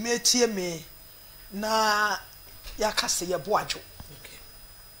Asanteman tie me na ya kase ye boadwo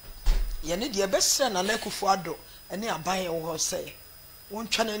ye ne de besre na na Kufu Addo ene aban wo se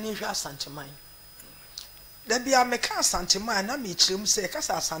wontwa na ni hwe Asanteman da bia me ka Asanteman na me kirem se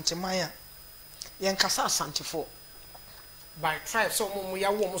kasa Asanteman a ye nkasa Asantefo by tribe so mo ya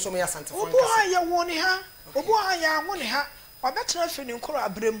wo mo so me Asantefo obo ya wo ni ha obo ya wo ni ha wabetra fe ni nkoro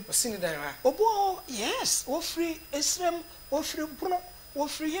abrem osini dan ha obo yes wo free esrem wo free bro wo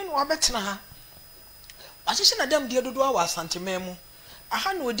free yen wabetra ha asisi na dem de dodo awa Asanteman mu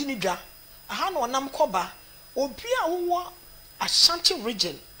aha na odi ni dwa aha na onam koba obi a wo Ashanti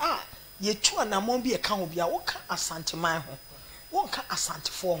region yetu anamon bi e ka ho bia wo ka Asanteman ho wo ka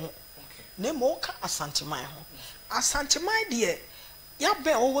Asantefo ho na mo ka Asanteman ho Asanteman de ya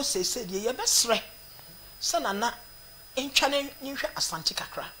be wo sese de ye besre sana na entwane nhwe Asante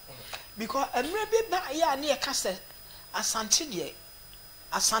kakra because emre bi ba ya na ye ka se Asante de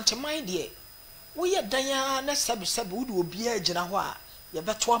Asanteman de wo ye dan ya na sabi wo de obi a gina ho a ye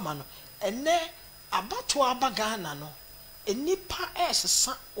beto ama no ene abato abaga na no enipa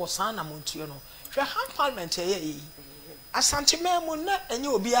esesa osana montuo no hwe han parliament ye Asanteman mu na enye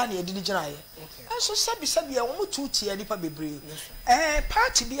obi a na ye di gina ye enso sabi e wo mututi ya nipa bebre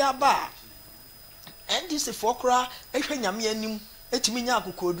party bi aba NDC fokra ehwe nyame anim etimi nya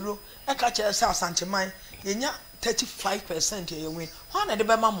akokoduro e ka kire se Asanteman ye nya 35% ye win ho na de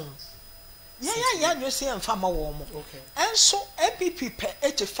be mamu ya no say emfa ma wo mo enso MPP pe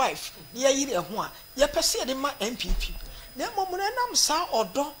 85 ye yire ho a ye pese de ma MPP na momo na nam sa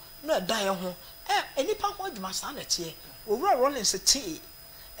odo na da ye ho enipa ho adwuma sa na tie owura Rollins te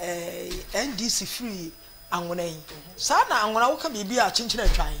NDC free anwona yi sa na anwona wo ka bibia chinchina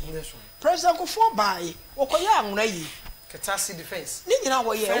twan president kofo bai wokoya anwona yi Ketasi defense ni nyina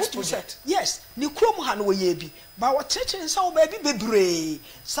wo ye what you said yes ni krom ha no wo ye bi ba wo cheche nsa wo ba bi bebre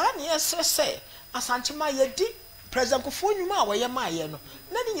sa na yesese Asanteman ye di president kofo nwuma a wo ye ma ye no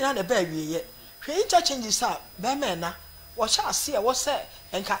na ni nyina na ba wie ye hwe interchanges a ba me na wo sha ase e wo se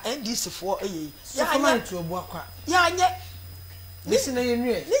enka NDC fo eyi ya anya to obu akwa ya anya nisi na ye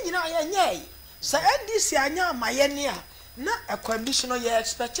nwe ni nyina ya nya sa NDC anya ma ye ne a na a conditional ye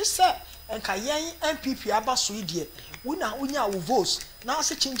expect say enka yen MPP aba so idie wuna unya wo votes na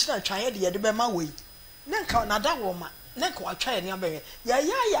ase chinchina twan ye de be ma we na nka na da wo ma na nka wa twan ne abere ya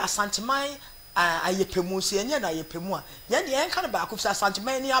Asanteman ayepemu se enye na ayepemu a ye de enka na ba ko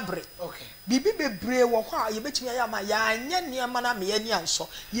Asanteman ni abre okay bibi bebre wo ho a ye betimi ya ma ya anye ne ma na me ye ni anso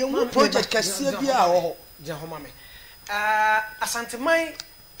ye hu project kase bi a wo je ho ma me Asanteman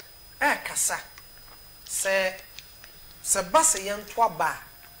kasa se base yen to aba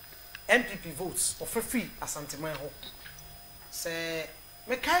MPP votes of free Asanteman ho se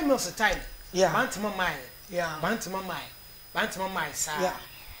me kai most time bantima mai sa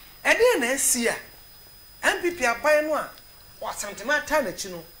e dey na sia MPP aban no a Asanteman ta na chi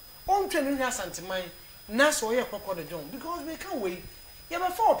no on twa no Asanteman na so ye kokko de don because we can wait ye be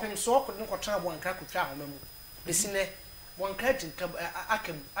for pem so okko no kwatra abo anka kwatra ho mamu be sine one credit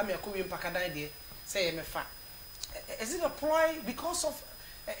akem ame akowi mpakadan de say ye me fa is it apply because of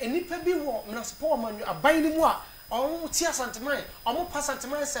enipa bi wo municipal man aban ni mu a on ti Asanteman on pass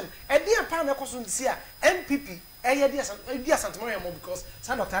Asanteman sem e dey pa na koso ndisi a MPP eye dey Asanteman mo because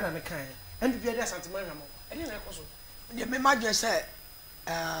sa doctor na me kan MPP dey Asanteman mo e dey na koso ye me imagine say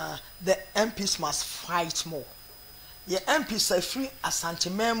the MPs must fight more ye MPs are free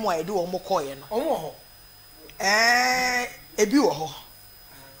Asanteman mo e dey wo mo koye no omo ho ebi wo ho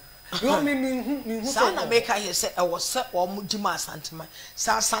yo me sa na make I say e was say wo mo dima Asanteman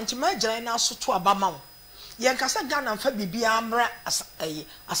sa Asanteman gyina na so to aba ma wo ye nkasa Ghana mfa bibia amra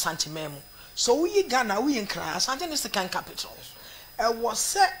Asanteman mo so we Ghana we nkra Asante is the capital e was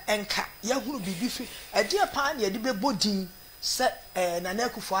say enka ye huru bibi fi e de pa na ye de bebodin se na na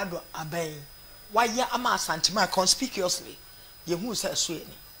Akufo Addo aban waya ama Asanteman conspicuously ye hu se so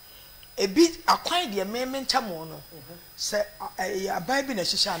ni ebi akwan de mementa mo no se aban bi na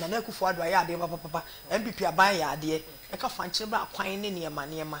hihia na Akufo Addo ya ade papa MPP aban ya ade e ka fanche bra akwan ne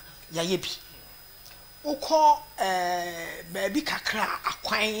niema ya ye bi ukọ baabi kakra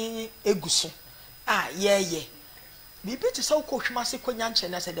akwan eguso a ye bibi ti se ukọ hwemase konya nche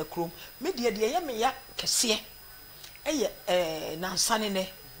na se de krom me de ye me ya kese nansane ne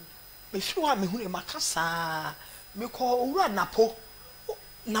me fi wa me hu makasa me ko owura napo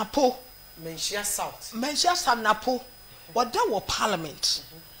Menchia South napo wada wo parliament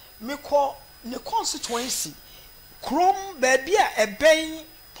me ko ne constituency krom baabi a eben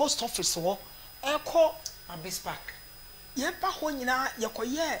post office ho eko Abispark ye pa ho nyina ye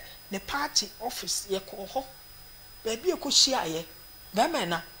koye ne party office ye ko ho baabi e ko hia ye ba me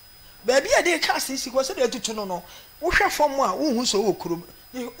na baabi e de ka sisi ko se de tutu no wo hwe fom a wo hu so wo kuro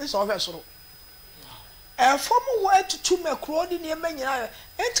e so hwe soro fom wo atutu makro di ne manyina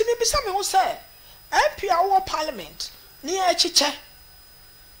enti me bisa me ho se MP a wo parliament ne e chiche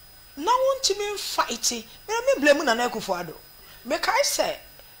na wonti me fight me blame na Akufo Addo me kai se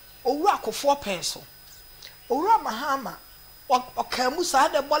owura Akufo penso owura Mahama okamu sa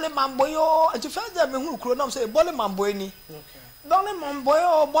de bole mamboyo atifaza me hu kuro na say bole mamboy ni bole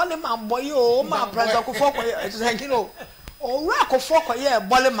mamboyo ma president Akufo ko you know owura Akufo ko ye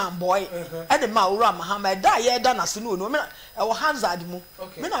bole mamboy e de ma owura Mahama da ye da na se no me na e wo hazard mu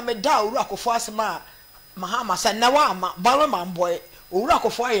me na me da owura Akufo asema Mahama say na wa ma bole mamboy owura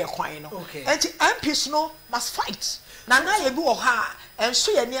Akufo ye kwan no enti MPs no must fight na ye bi wo ha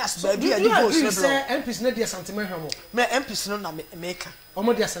enso ye ni as ba bi adi go so MPs na dia Asanteman hwamo me MPs no na make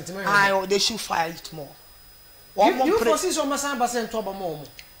omo dia Asanteman hwamo they should fight more you foresee so masan ba se nto ba mo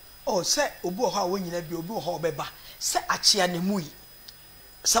oh say obi wo ha wo nyina bi obi wo ha obeba se achia ne mu yi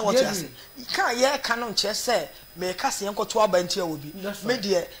se what you say kan ye ka no nche se me ka se enkoto aba ntia obi me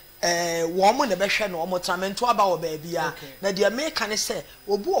de wo mo ne be hwe no omo tramento aba wo ba bia na de me ka ne se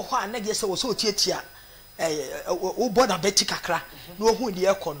obi wo ha na de se wo so tietia o boda beti kakra na ohu de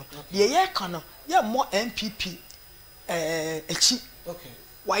ekono de ye kano ye mo MPP echi okay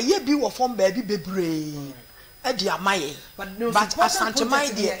wa ye bi wo fom ba bi bebre edi amaye but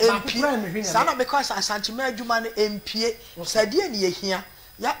Asanteman de MP sana because Asanteman adwuma no MP sadie ne yehia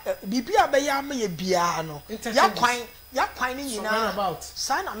ya bibia be ya amaye bia no ya kwan ni nyina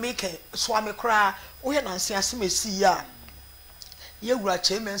sana make so amekra wo he nanse asemesi ya ye wura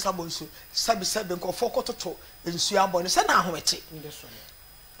chairman sabonso sabi nkofo kototo ensu abone se na ahomete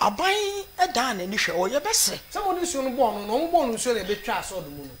aban edan na ni hwe o ye bese some nsu no bo no bo nsu le betwa aso do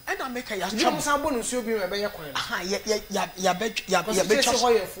mu no e na make ya twa mo san bo nsu bi be ye kwan aha ya betwa so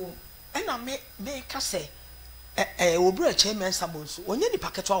ye fu e na me ka se obura chairman sabonso onye ni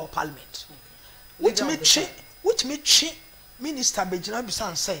paketo of parliament which me chi minister bejina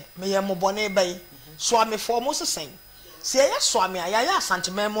bisan say me ye mobone bai so amefo mo sesen se ya so ame ya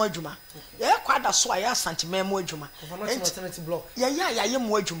Asanteman mo adwuma ya Kwadaso ya Asanteman mo adwuma maternity block ya ye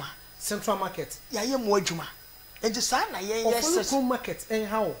mo adwuma central market ya ye mo adwuma enti sa na ye yes market en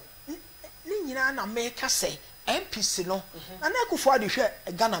how ni nyina na me ka say MPC no na na akufo ade hwe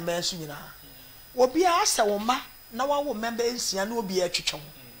Ghana man so nyina obi a asa wo ma na wo member ensia na obi a twetwe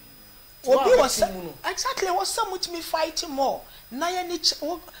obi was exactly was some with me fighting more na ye ni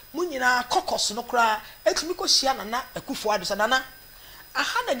munyina kokos no kra etimi ko hia na akufo ado sa na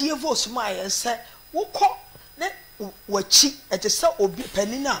aha na de voice ma ye se wokọ ne wachi etese obi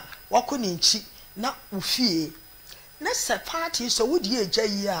panina wako ni nchi na ufie na se party so wodi eja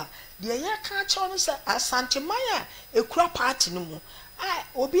yi a de ye ka cha no se Asanteman a ekura party no mu a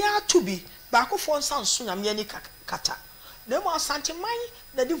obi atubi ba akufo nsa nso nyame ni kata na mo Asanteman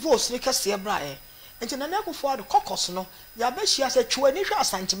na di voice ni kase brae enti na akufo ado kokos no ya ba hia se twa ni hwa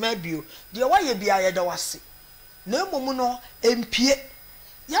Asanteman bio de waye bia ye da wase na momu no empie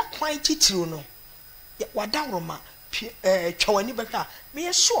ya kwan titiro no wadawroma twawani beka me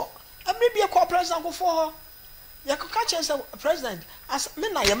ye sure amre bia ko president ko for ya ko ka chense president as me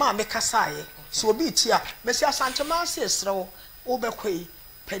na ye ma me kasaye so obi ti a me se Asanteman se srewo obekoi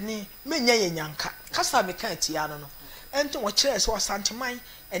pani me nya ye nyanka kasa me kan ti ano no ento wo kire se Asanteman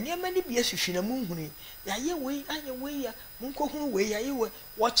ene mani bia hwehwe na munhuni ya ye we anye we ya munko hunu we ya ye we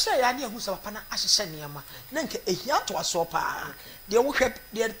wo kire ya ne hu se papa na ahyehye niama na nke ehia to aso pa de wo hwe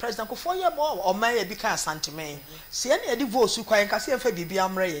de president ko for ye mo o man ya bi ka Asanteman se ne de voice kwan ka se fa bibia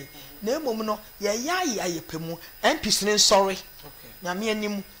amre ye na emom no ye ya pemu MPs ne sorry nyame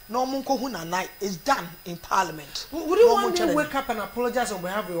anim no munko hu na nai is done in parliament. Would you want to wake up and apologize on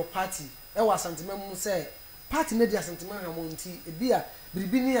behalf of your party? E wa Asanteman mu say party na di Asanteman hamonti e bia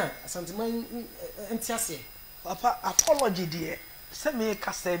biribini a Asanteman entiase papa apology de se me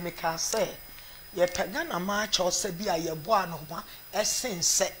ka say ye pagana ma cha se bia ye bo anoma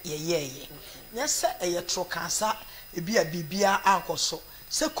esense ye nye se ye trokasa e bia bibia akoso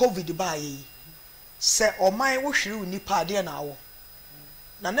se covid ba ye se oman wo hwere unipa de na wo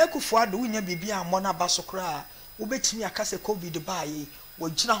na nakufu ado wunya bibia ammo na baso kra wo betimi aka se covid ba ye wo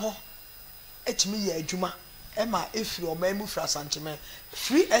gina ho etimi ye adwuma ema efiri oman mu fra Asanteman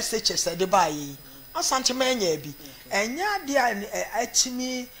free SHS de ba ye Asanteman nya bi enya de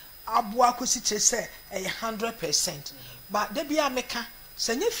atimi aboa kositire se 100% but de bia meka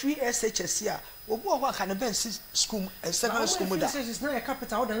se nya free SHS a obu ho aka ne ben school secondary school mu da is na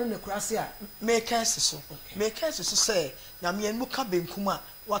capital da na kurase a make so say na me enu ka benkum a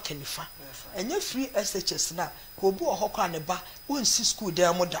waka nifa enya free SHS na ko obu ho kwa ne ba wonsi school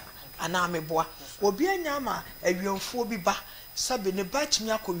da mu da ana ameboa obi anya ma awiemfo bi ba sabe ne ba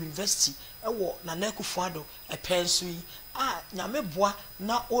timi akọ university ewo na nakufu ado epenso yi a nyame boa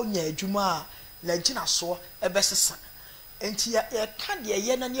na onya adwuma a la gina so ebesesa enti ya ka de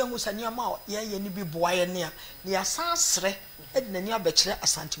ye na ne hu sane ma ye ni bi boa ye ne a ne ya sansre edina ni abekire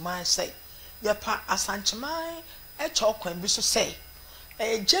Asanteman say ye pa Asanteman e chokwan bi so say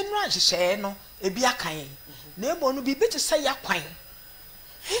general hye no ebi akan na ebo no bi beti say yakwan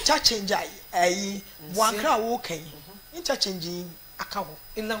interchange ayi Buankra wo kan interchange akawo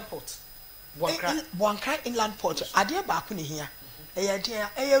inland port Buankra inland port ade ba ko ne hia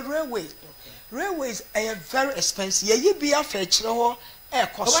railways are very expensive ye bi afa kire ho e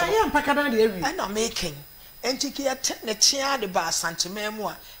koso oba ye mpakada de awi and am making entiki ye ne tia de ba Asanteman mu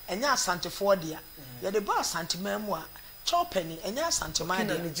a enya Asantefo de a ye de ba Asanteman mu a chopeni enya Asanteman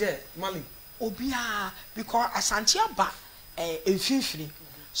de Niger Mali obia because Asante aba emfifiri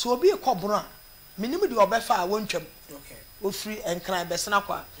so obi ekobro a minimum de obefa a wontwam okay ofiri enkran besena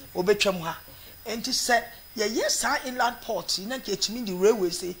kwa obetwam ha enti se ye yesa inland port na ke chimi di railway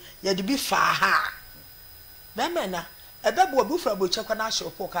say ye de bi fa ha be mena ebebo obi fura boche kwa na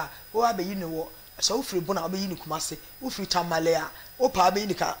shopo ka wo abeyi ne wo so ofiri bo na obeyi ne Kumase ofiri Tamale a o pa abeyi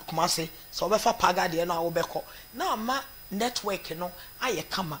ne Kumase so obefa paga de na wo beko na ma network no aye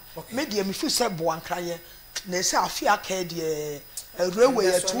kama media me fi se Buankra ye na say afi aka de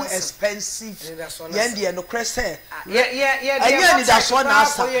railway too expensive yen de no crese yeah ni that one na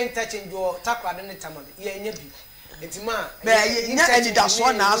asa ye interchange o takwade ne tamale ye nya bi entima nya ni that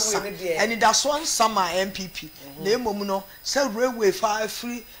one na asa and that one summer MPP na emom no say railway fa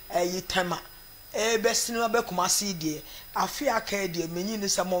free yitama be sinima be kumasi de afi aka de menyi ni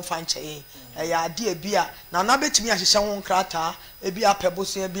se mo fa nche ya ade bia na na betimi ahihye ho nkrata e bia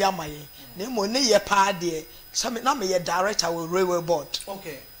peboso e bia maye na emo ne ye pa de some na me ye director with railway board.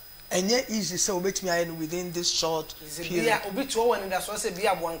 Okay. And yet easy so betimi aye within this short period. Bia obi to one that so say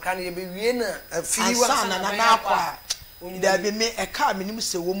bia boanka na ye be wie na afiri wa na akwa da be me e ka me nim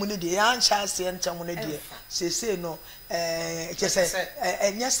se wo mu ne de ya ncha se ncha mu ne de se no che se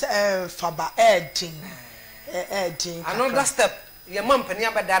enye se faba edin another step ye mampani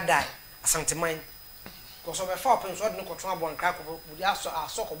abadadai Asanteman ko so be fa open so de no kotun aboanka ko budi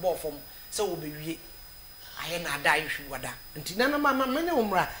aso ko ball form se wo be wie aye na da yehwi wada nti na mama mene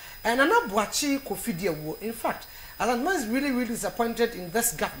umra and na boachi kofidi ewo. In fact, Asanteman is really disappointed in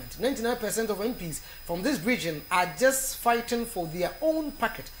this government. 99% of MPs from this region are just fighting for their own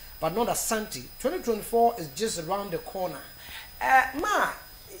pocket, but not Asante. 2024 is just around the corner. My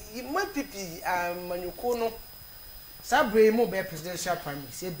pipi Manyukono Sabre mo be presidential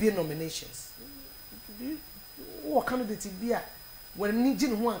primaries, be nominations. What candidate be a when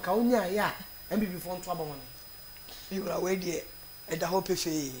nijin ho anka onya ya MPP for nto aba won. You are aware there at the hope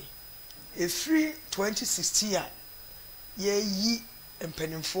fe a free 2016 ye yi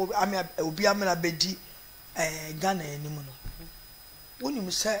empanimfo ame obi amena bedi Ghana enimu no wonim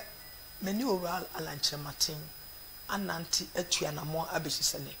se meni oral alanchematin ananti atua na mo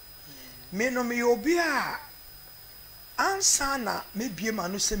abesisene me no me obi a ansa na mebie ma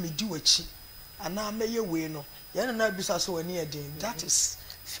no se medi wachi ana meye we no ye na bisa so wani edin. That is,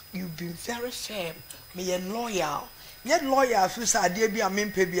 you've been very firm, me loyal. Yet lawyer feels idea be a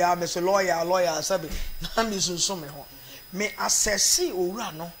mempe be a Mr. lawyer sabi na me sunsun me ho me assessi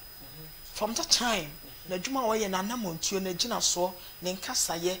owura no from that time na djuma wo ye na namontuo na gina so ne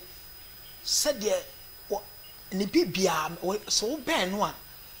nkasa ye said de ne bibia so ben no a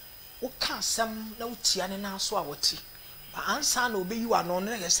wo ka asem na wutia ne na so a woti ba ansa na obeyi wa no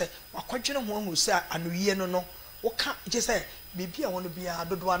ne se wakwadwene ho ahu se anoyie no wo ka je se bibia wono bia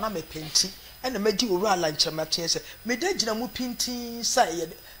dodo na me penti ena magi owura lanchematin se me da gina mu pintin sai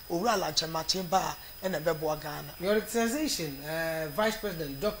owura lanchematin ba ena bebo Ghana. Your organization Vice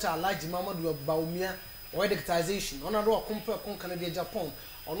President Dr. Alhaji Mamadou Baumia or digitization on ado akompa kon Canada Japan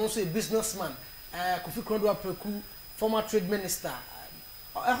on also a businessman Kofi Kondo Apreku former trade minister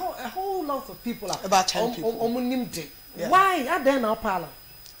a whole lot of people are about 10 people why are there now pala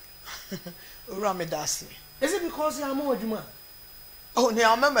owura me dasi. Is it because you are more Juma? Oh, ne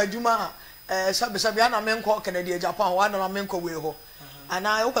amama Juma sabi ana menko Canada Japan wa na menko we ho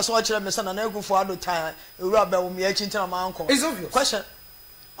ana wo person kire me sana na egufo ado time ewura ba wo me achintina ma anko. It's obvious. Question.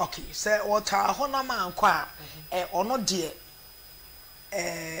 Okay, say water ho na ma anko a ono de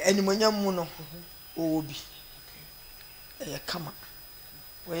animonyam mu no obi kama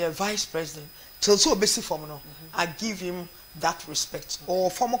we vice president till so obesi form no I give him that respect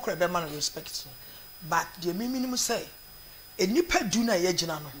or former crebe man respect. But the minimum say a nipa do na ye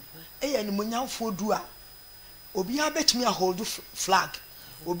gina no animonyamfo du a obi abetimi a hold flag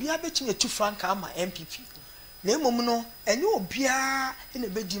obi abetimi a 2 franc ama MPP na emom no enye obi a na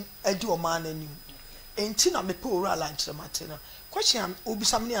bedi adi o man anim enti na mepe owura lanchemate no question obi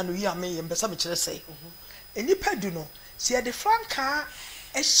samne anu yi ame ye mbesa me kire sei enipa du no se ye de franc a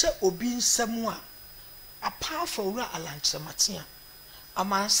ehye obi nsam a apart for owura lanchemate a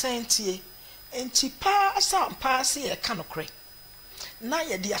amansentie enti pa asam pa se ye kanokre na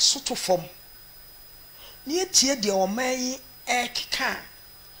ye de asoto fom ni etie de o man ekeka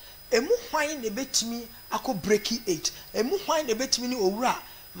emu hwan ne betimi akọ breaking 8 emu hwan ne betimi ni owura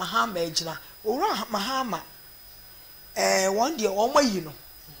mahama ejina owura mahama one day o mayi no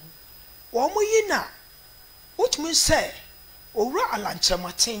o mayi na otumi se owura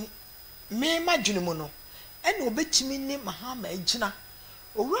alanchematen me madwene mu no ene obetimi ni mahama ejina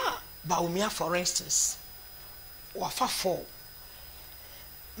owura Baumia for instance wafa for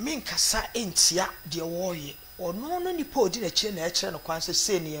minkasa entia de woye ono no nipa odi na chi na ekere no kwanse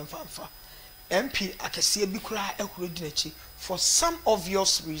se ne yemfamfa MP akese bi kura ehuro di na chi for some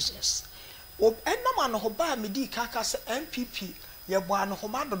obvious reasons enama no hoba medi kaka se MPP ye bo ano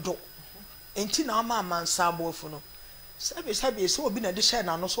homa dodo enti na ama amansa abofu no sabe so obi na de share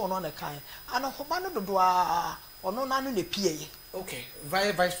na no so ono na kan ano homa no dodo a ono na no na pieye. Okay,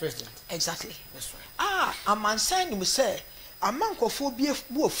 vice president. Exactly. That's right. Amansa ni me say amankofo bi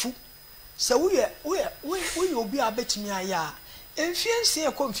buafu sɛ woyɛ obi a betumi ayɛ a emfiensie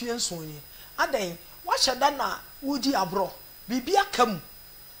kɔ mfienso ni adan wahyɛ da na wodi abro bibi akam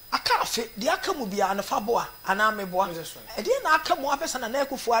aka afe de akamu bia na fa boa ana meboa e de na akamu apesa na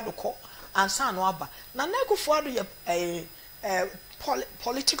Akufo Addo kɔ ansa no aba na Akufo Addo yɛ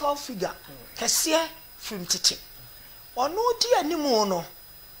political figure kɛseɛ from tete ɔno di animu no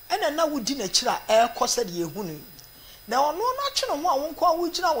ɛna na wodi na kyira ɛkɔ sɛ de ehunu na ɔno na twene ho a wo nkɔ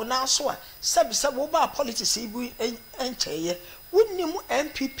wogina wo na so a sɛb wo ba politics ibu enkyɛye wonim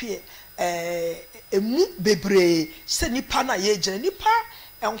MPP emu bebre sɛ nipa na ye gyina nipa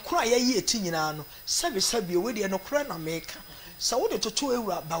enkora ye yi eti nyina no sɛb we de no kora na meka sɛ wo de toto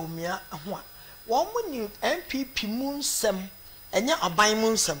ewura baomia ho a wo mo ni MPP mu nsɛm enya aban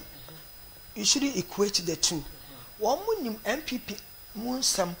mu nsɛm you should equate the two wo mo ni MPP mu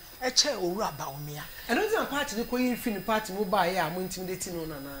nsɛm eche owura baomia eno ti na party ni koyin fi ni party mo ba ye a mo intimidate no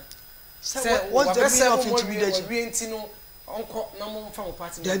na say what's the meaning of intimidation we enti no onko na mo mfa mo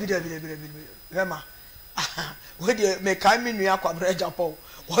party dabi rema we dey me kan me nua kwabra japo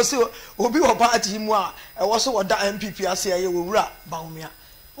wo se obi wo party mu a e wo se wo da MPP ase ye owura baomia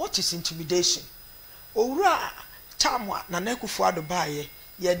what is intimidation owura tamwa na Akufo Addo ba ye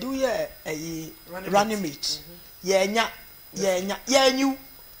do ye running mate ye nya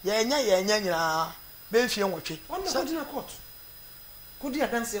nyina be fie nwotwe so di na court kodi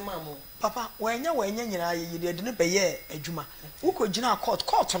adanse ma mo papa wanya nyina ye de ne beye adwuma ukogina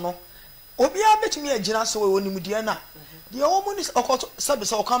court no obi a betumi agina so we onim de na de o mu ni court sabe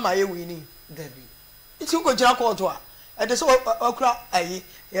so ka ma ye wi ni dabi iti ukogina court a e de so okura ayi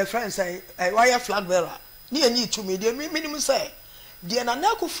ye friends ayi wire flag bearer ni enyi tumi de minimum say de na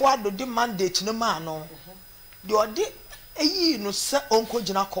Akufo Addo de mandate no ma no de odi eyi no se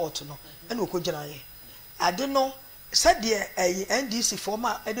onkogina court no ena okogina ye ade no said the NDC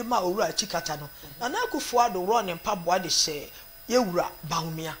former edema owura chikata no na Akufo Addo ro ne mpaboa de hye ye wura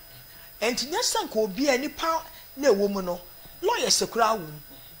baomia enti nyasanka obi anipa na ewo no lawyer sekura wo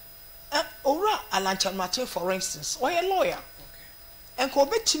owura Asanteman for instance oye lawyer enko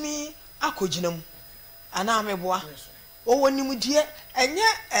obetimi akogina mu ana ameboa owo nimdie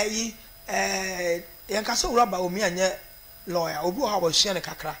enye yankasa owura baomia nye lawyer obi ha wo hye ne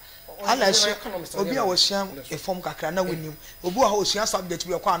kakra ala hye obi a wo hye efom kakra na wonim obi ha wo hye subject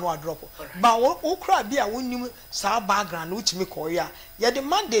bi kwa no adrop ba wo kra bi a wonim sa background wutimi koya ye the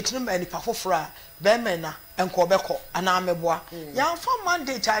mandate no ma nipa foforo a be men na enko beko ana ameboa ya fa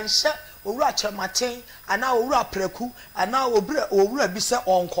mandate a hye owura Chematen ana owura Preku ana owura bi se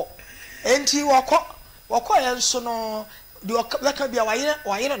onko enti wokọ yenso no de waka bia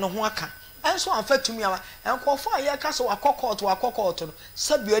wayere no ho aka enso amfatumi awa enkofo aye ka so wakọ no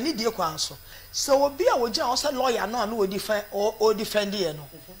sabio ni die kwan so so obi a wogina wo se lawyer no na o defend ye no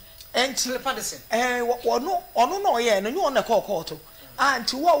enti ono no ye no nyu na court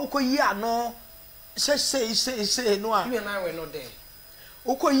anti wo ukoyi ano se no a you and I were not there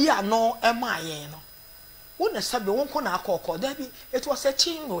ukoyi ano ema ye no wona sabe wonko na akọkọ dabi it was a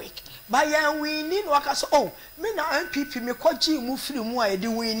teamwork by yan winning waka so oh me na MPP me kwaji mu firi mu a ye de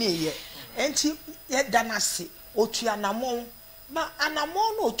winning ye enti ye danase otu anamon ba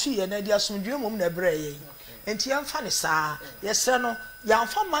anamon no otu ye na dia somdwe mum na bre ye enti yamfa ne saa ye sre no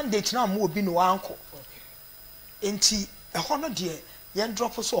yamfa mandate na mo obi no wanko enti ehọ no de ye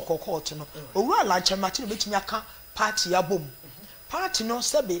drop so okọkọ no owura Asanteman betumi aka party abom party no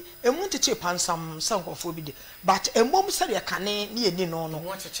sebe emu tete pansam sankofo bi de but emom sebe kane ne eni no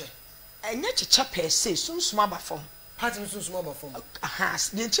enye cheche per se sunsuma ba fom party no sunsuma ba fom aha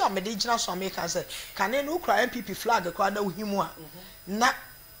de nti amede gina so America say kane no ukra MPP flag kwa da uhimu a na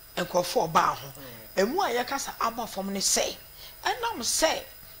enkofo ba ho emu aye kasa aba fom ne say enam say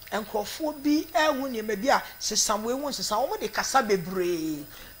enkofo bi ehu ne ma bi a sesamwe hu sesam wo de kasa bebre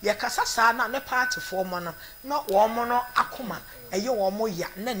ye kasa saa na ne party form na wo mo no akoma eye wo mo ya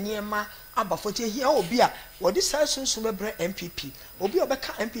na niema abafoti hia obi a wodi saa sunsun bebre MPP obi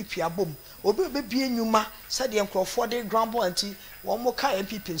obeka MPP abom obi obebie nyuma said the enkrofo de grumble anti wo mo ka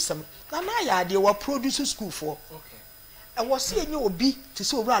MPP nsem na ya de wa produce school for okay and was see enye obi to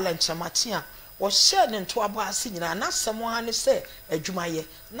say owura Asanteman a wo share ne nto abo ase nyina na asem ha ne say adwumaye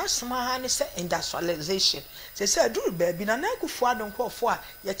na asem ha ne say industrialization say duru ba bi na Akufo Addo nkrofo a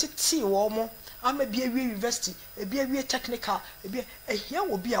ye tete wo mo ama bi awie university ebi awie technical ebi ehia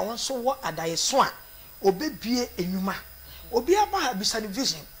obi a won so wo adayeso a obebie enwuma obi aba ha bisa ne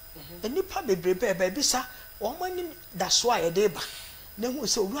vision enipa bebrebe ba bisa wo mani da so a ye de ba na hu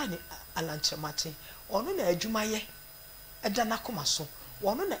se owura ni Asanteman ono na adwumaye eda na koma so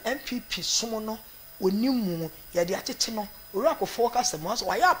wono na MPP somo no onimu ye de atete no owura akofo ka se mo so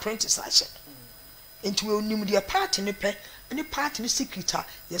wa ya apprentice ahye enti we onim de part ne pe ne part ne secret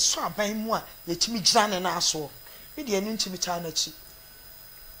ye so aban mu a ye timi gira ne na aso me de enu ntimi ta na chi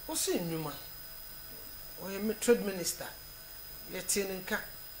o si nnuma o ye trade minister ye tie ne nka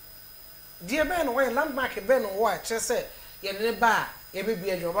die be no we landmark be no wo a kire ye ne ba ye be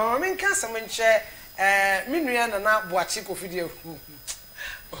bia dwo ba me nka sam nche me nua na boachi kofi de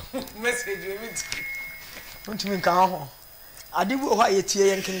message we mit ntimi nka ho ade bu ho ye tie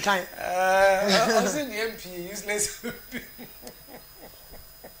ye nkenkan I said the MP useless.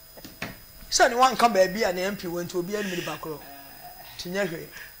 So ni wan kan ba bia na MP won to obi an mi bakro tinya hwe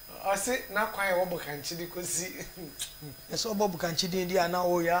I say na kwan wo bukanchi di kosi eso bo bukanchi din dia na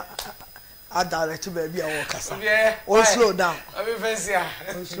o ya a direct ba bia wo kasa o slow down abi fancy ah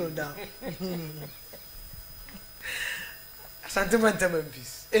o slow down Asanteman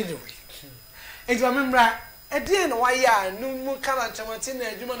peace anyway ejo amembra edie na waye a no mu kana chamati na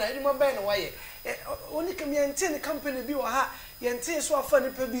adwuma na edwuma ben na waye oni kam yente ne company bi wa ha yente so afa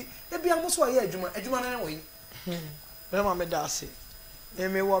nipa bi e bia mo so waye adwuma na waye be ma me da ase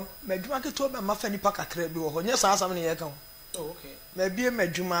me wo madwuma keto be ma fa nipa kakra bi wo ho nye saa asam ne ye ka ho okay ma bie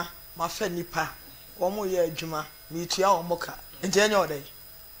madwuma ma fa nipa wo mo ye adwuma mi tua wo mo ka nje nya odai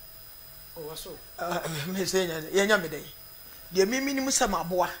waso me se nya ye nya me dai de mi minim se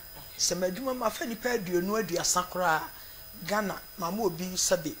maboa se madwuma ma fa nipa aduonu aduasa kora Ghana mama obi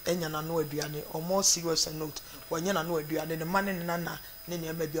sabe enya na no aduane omo serious note wanya na no aduane ne mane ne nana ne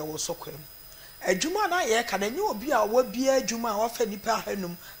ne ma bia wo sokwam adwuma na ye ka na nye obi a wa bia adwuma a wa fa nipa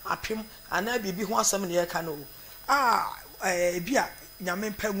hanum apem ana bibi ho asem ne ye ka no bia nyame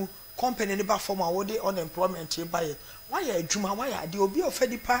mpangu company ne ba form a wo de unemployment e ba ye wa ye adwuma wa ya de obi a fa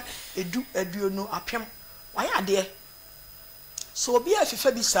nipa aduonu apem wa ya de so obi a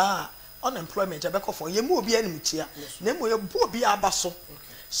fifa bi saa unemployment abeko for ye mu obi anim tia na mo ye bo obi aba so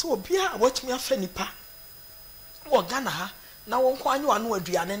so obi a watumi afa nipa wo Ghana ha na won kwa anyo anu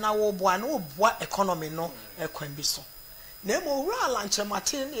aduane na wo boa na wo boa economy no ekwan bi so na mo wura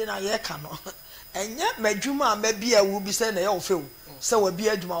alanchemate na ye ka no enye madwuma ma bia wo bi se na ye wo fe wo se wa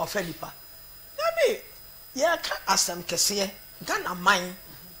bia adwuma wo fa nipa na me ye ka asem kese Ghana man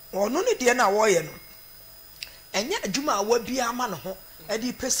ono ne de na wo ye no enye adwuma wa bia ama no ho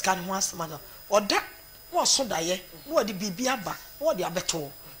edi pesika no asema no oda wo so daye wo de bibia ba wo de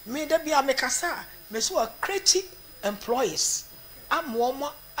abeto me da bia me kasa me so create employees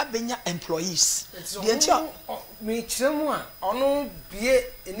amoma abenya employees de ntia me kiremu a ono bie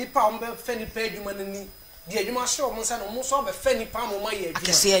enipa o be fa nipa adwuma nani de adwuma hye o mo nsa no mo so be fa nipa mo ma ye adwuma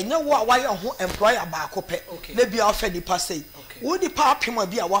akese enye wo a waye ho employer ba ko pe na bia o fa nipa sei wo di pa apema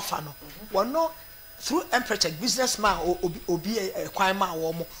bia wafa no wono through employed businessman obi kwan ma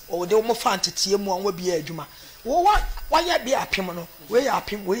wo mo o de wo fa ntetie mu an wa bia adwuma wo ya bia apem no we ya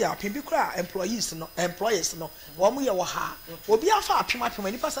apem bi kura employees no wo mo ye wo ha obi afa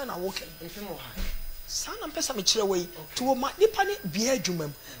apem nipa sa na wo ke sana mpesa me kire we to wo ma nipa ne bia adwuma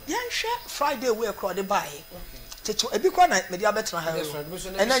mu ya hwe Friday we kura de bae teto ebi kwa na me dia betra ha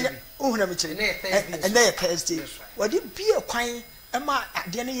ena ohuna me kire ena Thursday wo de bia kwan ema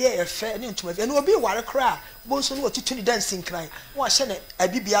ade ne ye efe ne ntuma bi na obi ware kra bo so no otutu ni dancing kran wo hye ne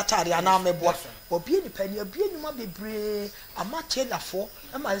abibia atare ana meboa obi ni pani obi nyuma bebre amate lafo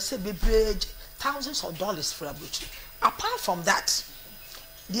ema se bebre thousands of dollars for abuchi apart from that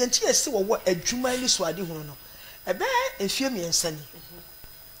the entire se wo adwuma ni so ade hunu no ebe efie miensa ni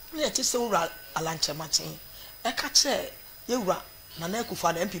ne ti se wura alanchematen e ka che ye wura na na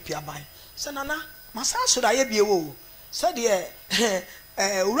ekufa na MPP aban se nana masa so da ye bie wo said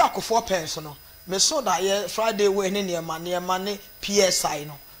ura akofo penso no me so da ye Friday we ne ne PSI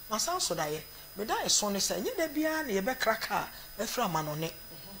no masa so da ye me da so ne se nye da bia na ye be kraka e fra manone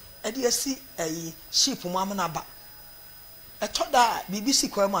e de asi sheep mu amana ba e to da BBC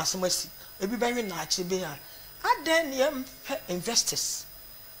kwa mu asemasi e bi benwe na achi be ya aden ye investors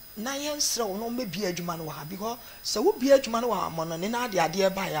na ye nsre wo no me bia adwuma no ha because se wo bia adwuma no ha manone na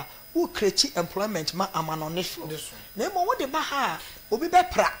ade ba ya who create employment ma amanonefo na mo wo de ba ha obi be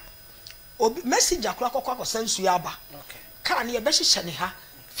pra obi messenger kura kokko sensu ya ba ka na ye be hye ne ha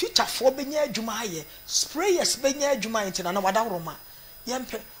future fo benya adwuma aye sprayers benya adwuma intina na wada roma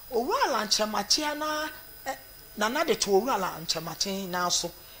yempe owura lanchemate na de to owura lanchemate na so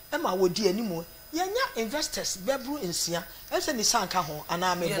e ma wodi animu yenya investors bebru nsia ese ni sanka ho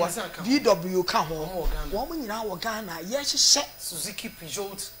ana meboa VW ka ho wo mo nyina wo Ghana ye hye Suzuki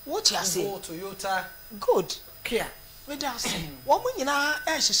Peugeot what you say Toyota good Kia me da say wo mu nyina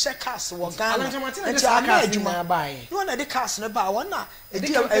e hye cars wo Ghana e ti aka adwuma bae no na de cars no ba wo na e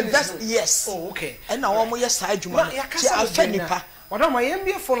di invest yes oh okay e na wo mu ye sa adwuma ti afa nipa wadama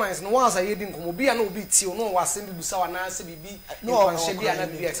yembie phone lines no wansa yedi nkomo bia na obi ti no wasem bi busa wana se bibi no wanse bia na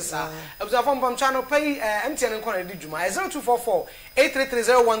bia tesa abuza fam pam channel pay MTN nko na di dwuma 0244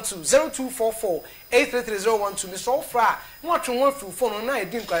 833012 0244 833012 Mr. Ofra no atwe won fu phone na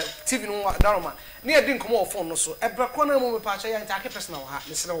yedi nko TV no daroma na yedi nkomo phone no so ebrekọ na mo me pa cha ya ntake personal ha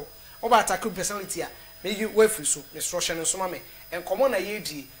mesre wo oba attack personality a me you we fu so Mr. Ocean no so ma me nkomo na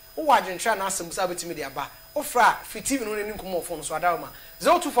yedi wo wadwentwa na asem busa betimi de aba Ofra fitivi no ni nkomo phone so adawma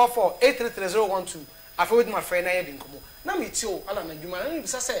 0244 833012 afa with my friend na yedi nkomo na me ti o ala na dwuma na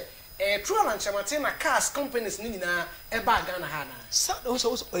bisa se true ala nchemate na cars companies ni nyina e ba Ghana ha na so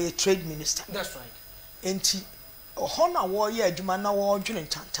a trade minister that's right enti hona wo ye adwuma na wo dwene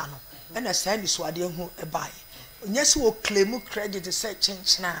ntanta no na sai ni so ade hu e bae nya se wo claim credit se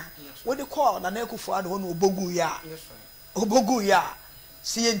chenchena wo de call na na ekufu ade ho no obogu ya obogu ya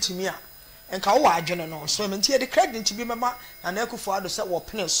si entimi a enka wo adwene no so menti de credit bi mema na na ekufu ado se wo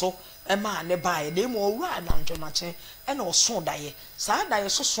pene so e ma ne bae de mo owura na ntwemache e na oso daye saa daye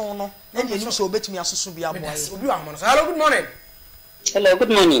soso no na ne nim so obetimi asoso bi aboye obi wa mo no hello good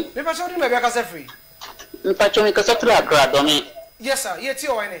morning me pa so di me be aka se free Mpacho mi kasa tura akra domi. Yes sir, ye ti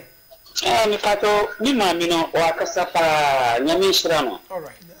o ene. Mi pato mi mami no wa kasa pa nyame shira no. All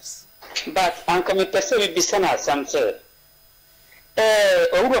right. Yes. But anka mi pese bi bisana samse.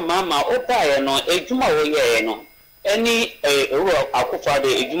 Owuro mama o pa ye no ejuma wo ye no. Any owuro akufa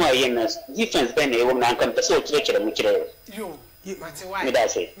de ejuma ye no difference ben e wo na anka mi pese o kire mu kire. Yo. Mati why? Me da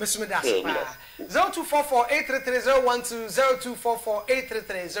say. Miss me da say. 0244 833012 0244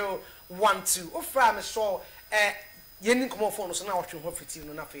 833012 Ofra me so yeni nkomo phone so na watwe ho fiti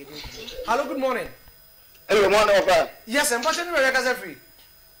no na fa yedi nkomo. Hello good morning. Hello morning Ofra. Yes I'm watching you very case free.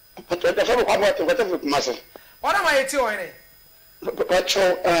 But the phone kwa what with maso. What am I tell you?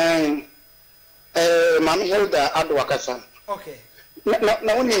 Pacho Mami Hilda Addo wakasa. Okay.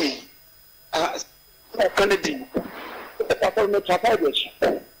 Na uni Kennedy. Pacho me chapa this.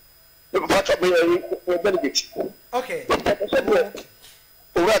 Pacho me delegate. Okay.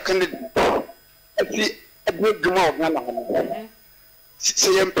 Ora Kennedy. Ati agbe guma of Ghana ho. Se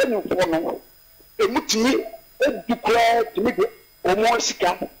yempenu fo no emutumi edukura timi de omo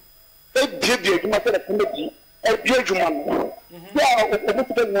sika ebiebie guma se Kennedy ebie guma no ya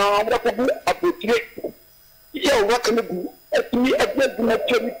omutuke na mra ko bu apotire ya ora Kennedy etumi ebie guma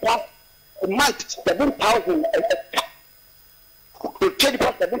temi pa month 7,000 to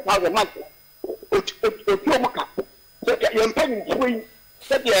 7,000 month o muka so yempenu fo yi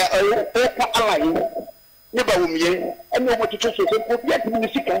said ya o ka alai ne ba wumie ene o tutu so ko bi atimi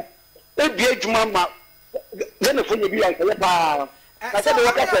sika e bi adwuma ma ne fo ye bi an se pa na se de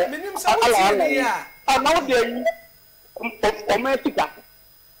waka se ala na o de yi o me sika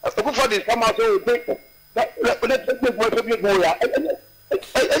o fo de sama so de ne te go so bi go ya ene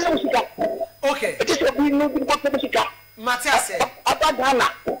o sika okay e ti bi no bi ko te sika Matias aba Ghana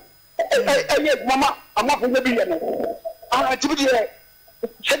ye mama ama fo ye bi ye no ti bi de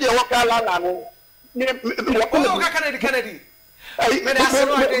said you walk along and Kennedy.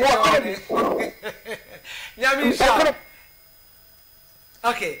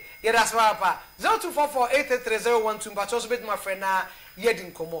 Okay, yeah, that's why. 0244 833012. But also with my friend now,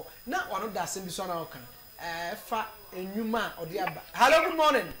 Yedin Komo. Now, one of the same person I can. Fa Numa or the Abba. Hello, good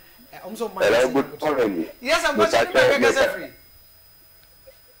morning. Hello, good morning. Yes, I'm going to free.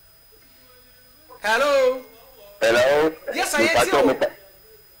 Hello. Hello. Yes, I hear you.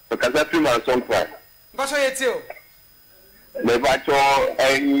 Because I feel my song cry. But I hear you. Me bacho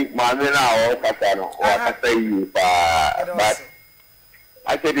any manena or katano or katay but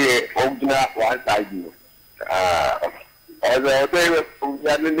I said the original one side you. Although they were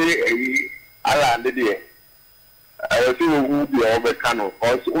around the day. I was who be over cano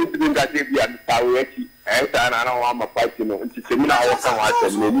or something that they be at Taweti and I don't want my fighting on to seminar or come out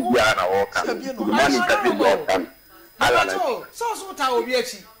and maybe I walk the money that they walk on. So tawo bi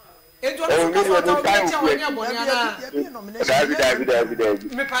achi ento Oh, no so tawo bi achi we awon abon ya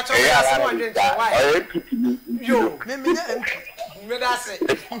David. me pa cho ya so wadwen che why yo me da se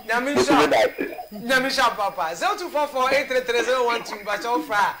nyamisha papa 0244833012 ba cho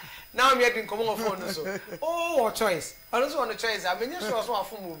fra now me edin komo phone so oh choice ono so ono choice a menye so so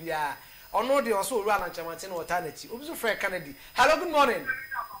afom obi a ono de so ru alanchamate na alternative obi so fra Kennedy. Hello good morning.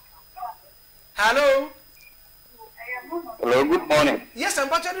 Hello, Good morning. yes, I'm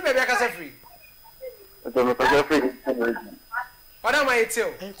watching you, baby. I can free. So, What am I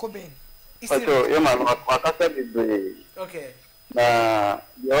tell? en ko ben So, you man, wakasa bibre. Okay. Na,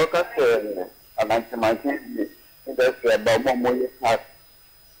 wakasa Asanteman industry about more years.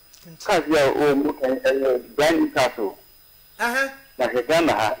 Cause you are brand castle. Na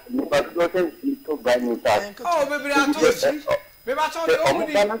hekana, ni basote ito brand castle. Oh, baby, I told you. Baby, I told you. Oh,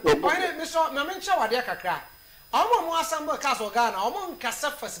 Mr. Mamencha wadia kakra. Omo mo assemble castle Ghana. Omo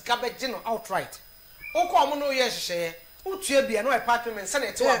nkasa fast cabbage no outright. Oko omo no ye hye. Utua bia no apartment se na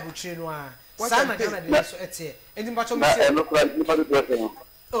ete wa buchire no a. Sa na Ghana de so ete. Enti mbacho mi se. No kula ni padu do.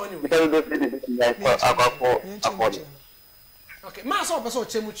 Oh, ni. Because do ni akọ. Okay, ma so person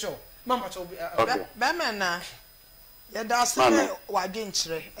chemu cho. Ma mbacho be me na ye da se wadwe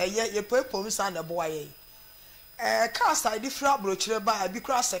nkyere. Ye poepom sa na bo aye. Car side fra brochire ba bi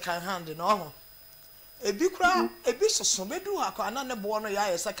kura second hand no ho. Ebi kura ebi soso bedu akọ ana ne bo no ya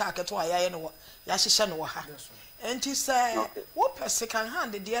ye seka aketo ayaye no ya hyehye no ha. Enti say wo per second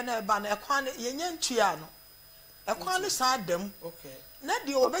hand de na ba na ekwan ye nya ntua no. Ekwan sa adam. Okay. Na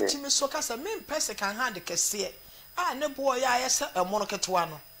de obetimi so kasa me per second hand kese a ne bo ya ye se emono keto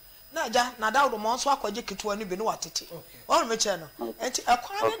no. Na ja na dawo mo nso akwaje keto no bi no watete. Onu me che no. Enti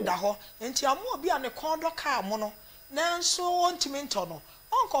ekwan da ho. Enti amo obi a ne kondo ka mo no. Nanso wontimi nto no.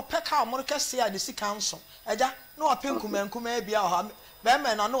 Onko peka amor kese a de sika nso eja na openkume nkuma bia ha be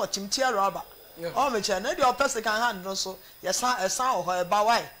me na na otimti araba o me che na de opese kan hand no so yesa esa o ho e ba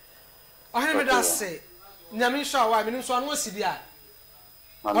why ohene me da say nyame sha wa me nso anu osibi a.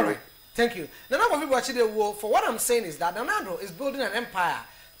 All right, thank you. The number of people actually the war for what I'm saying is that Donaldo is building an empire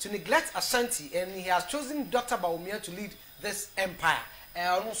to neglect Ashanti, and he has chosen Dr. Bawumia to lead this empire.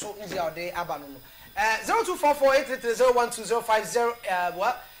 Also in the day abanono 024483301250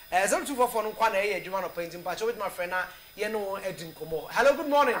 what 0244 no kwana e adwuma no painting patch with my friend na ye no edin komo. Hello, good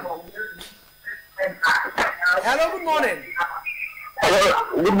morning. Hello, good morning.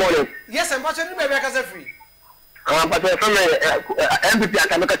 Hello, good morning. Yes, I'm watching me back as a free. But from MPP I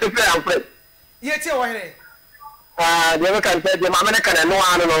can make a free and free. Yes, you are here. The other can say the American and no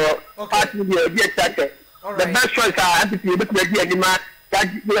one party be accepted. The best choice are MPP but the idea that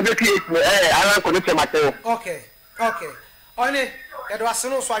you create I want to connect. Okay. Only it was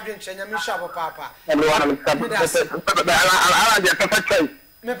no swagging Chenya Misha Papa. And one of I like the perfect choice.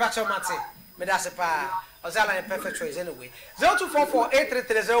 Me pacho mate. Me da se pa. Ozala a perfect choice anyway.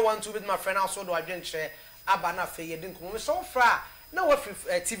 0244833012 with my friend also do adwen share aba na fe yedin komo so fra na wa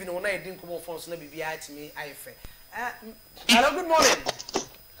TV no na yedin komo phones na bibia atimi ayefe. Hello, good morning.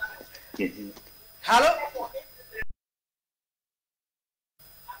 Hello.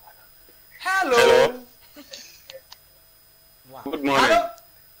 Wow. Good morning. Hello.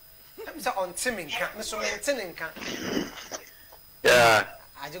 I'm so on Timinka. Mr. Timinka. Yeah.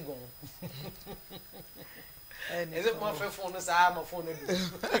 I just go. Is it my phone? Is my phone?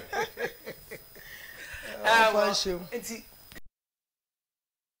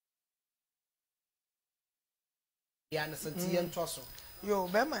 Yeah, and it's yo,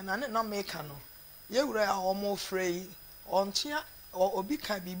 Bema, na make no. You were almost free on tia or obi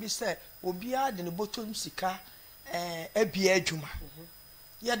can be said, Obia de bottom sika a beer juma.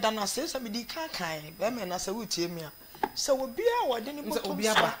 Ya dana says, I mean, the car kind, Bema, as a wood me. So Obia, what didn't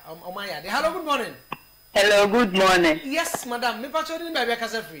Obia? Oh, my God. Hello, good morning. Hello, good morning. Yes, madam. Me pacho ni baby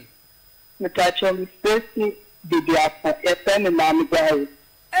kasa free. Me pacho mi spesi bibi apa. Yepeni mami gawo.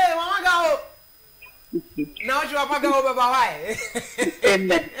 Hey, mama gawo. Now you are gawo baba why?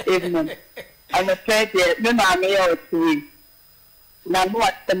 Amen. I'm a third year. Me mami ya otui. Na mo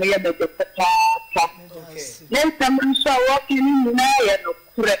ateme ya me pata. Okay. Then someone saw walking in na ya no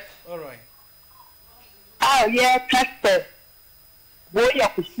kure. All right. Ah, yeah, pastor. Boy ya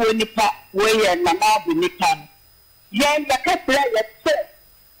kufuo nipa we na mabu nipa ye ya kepla ya se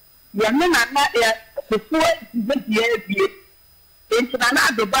ya me na ya kufuo bibie bie entina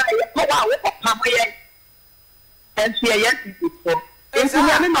na do ba ya ko wa wo papa mo ye enso ya bibifo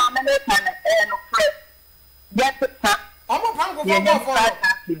entina me na me na no kre ya papa omo pango fo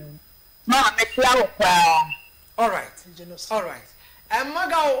ma me tia wo kwa. All right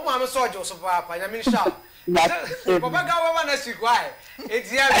maga o ma me so Joseph papa ya me sha Papa Gawa wanna see why.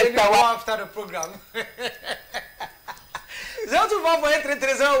 It's here after the program.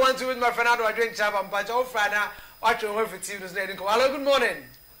 0244833012 with my friend Addo drink chap and patch all Friday. Watch your for TV news lady. Hello, good morning.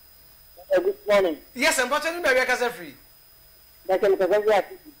 Good morning. Yes, I'm watching baby kasa free. That's a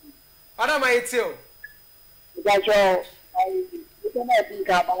What am I tell? That's all. I don't think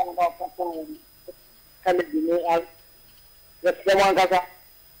about can be that's the one kasa.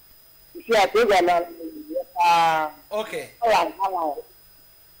 You are good. Okay.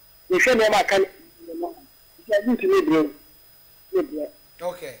 You should never come.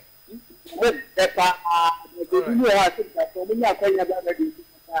 Okay.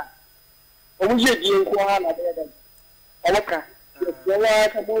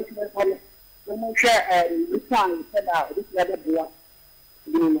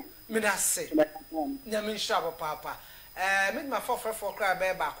 Nyaminsha papa. Make my for cry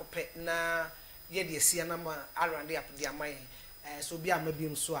bear back na ye de sia na ma around up dia mai. So be a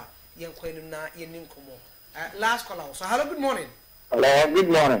maybe so yen kwenu na yenim komo. Last call out. So hello, good morning. Hello, good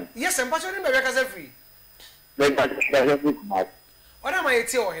morning. Yes, I'm passionate by Becca's free. What am I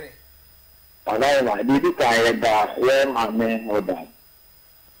tell here? Hello, did you try that? Where my man hold on?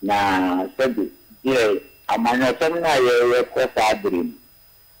 Nah, said yeah, I'm on a seminar for dream.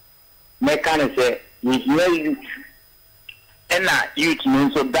 Mechanic say, you hear you. And youth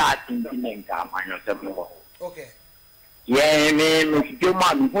means so that in the name come on your seminar. Okay. Yeah, me, your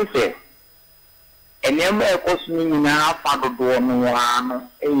mom, who say, and never cost me now, father, do no one,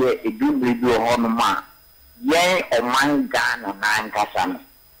 a good review on ma. Yea, or mine gun and nine cassan.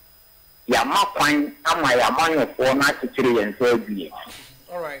 Ya ma fine, am I a man of 4 93 and 30.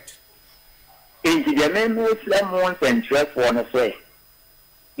 All right. Into the memory lemons and 12 for say.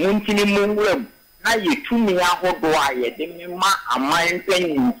 Into moon, now you 2 me out of wire, the ma a mind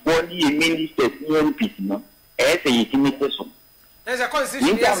paying for the minister near Pitman, as a imitation. There's a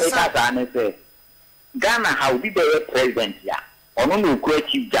constitution. Yes, Ghana, how did the president ya? Or no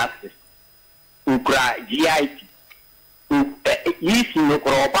creative justice. Ukra GIT. If you look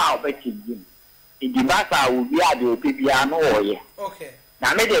about betting in the Bassa will be at the Pipiano. Okay.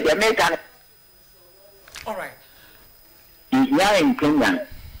 Now, maybe the American. All right. In Kenya.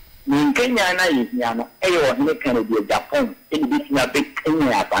 In Kenya, I is Yano, a Kennedy, Japan, in this big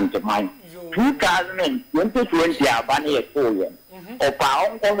Kenya Asanteman. 2020, Abani, 4 years. Or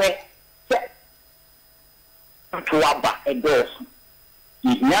pound to Abba, a dose.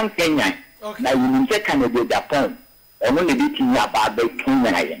 Young Kenya. Now, you take Canada, Japan, or only beating about the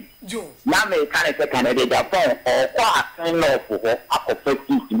Kenyan. Now, may Canada, Japan, or what kind of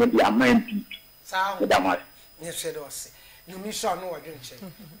affecting to maybe a man peak. Sound. Yes, said us. You miss our no adventure.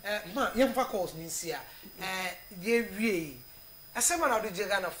 Young Facos means here. Ye we. As someone out of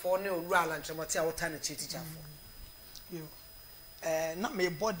Jagana for no roll and Chamatia or Tana Chitty. You. Not my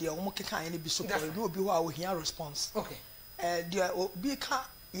body, or Mokaka, any be so you will be our here response. Okay. Dear, be car.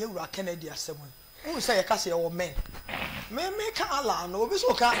 You are Kennedy as someone. Who say a cassia or men? May make a land or be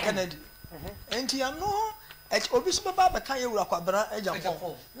so Kennedy. And you know, at Obispo Baba can you rock a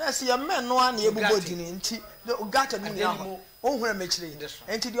Japan. Now see a man no one able body in tea, the Ugata Nino, over a matron.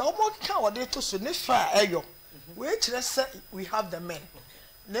 And to the almost coward to Sunifra Ayo. Wait, let's say we have the men.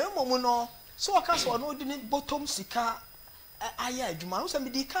 No mono, so I can't no didn't bottom sika. Aya Juma, so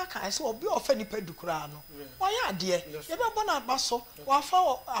me di kaka, so obi ofeni pedukura no. Why are dear? You be born at Basso, or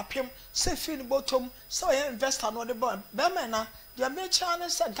for apim, say fin bottom, so I invest on the bond. Bemena, your mechana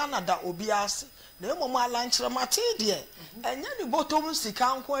said Canada obiasi. No more lunch ramati dear. And then the bottom sika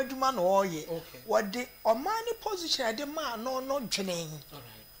uncle Juma no ye. What the or money position at the man no training.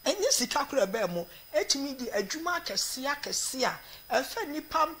 And this is Kakura Bemo, me the Ajuma Cassia, a fanny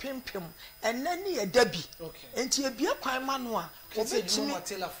pam pim, and then a Debbie. And to be a prime manua.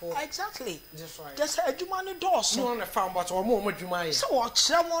 Exactly. Just a Jumani door, so on a farm, but or more Jumai. So what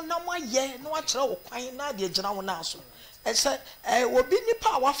someone no more ye, no what quite nadia general naso. And said, will be the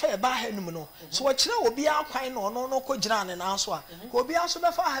power fair by Henumano. So what will be our quine or no Kojan and answer. Will be also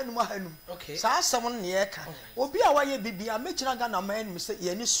before Henum. Okay. So someone near will be our ye be a Major man, Mr.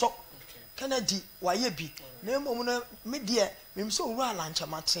 Yenny so Kennedy, why ye be. Name woman, me dear, Mim so run lunch a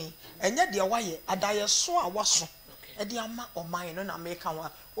martin, and yet dear why a dire so I was so. A dear ma or mine and American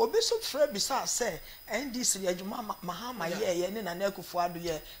one. Will be so fair besides say, and this year, Mahama ye, and an echo for the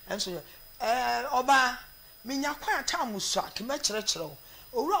year, and so Oba. Minya kwa tamusa kimechirechiro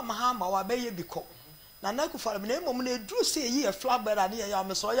owura mahama wa beye biko na na kufa me na mom na eduru se yi e flabber ade ya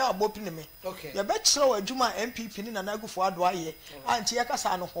me so ya abopini me ye be chiro adwuma MPP ni na na kufa ado aye anti ye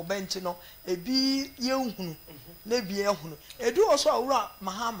kasa no ho benchi no ebi ye nhunu na bi ye hunu edu oso owura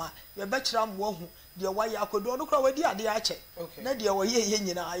mahama ye be chira mo hu de waye akodo no kra wadi ade ya che na de wo ye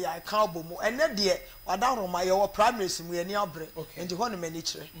nyina ya ka obomu ene de wadaroma ye wo primaries mu ye ni abre enti ho no mani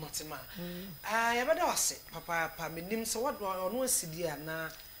chire motima ye be da wase papa menim se wado ono asidi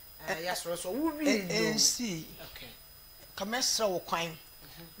ana ya soro so wo wi ensi okay kamesra wo kwan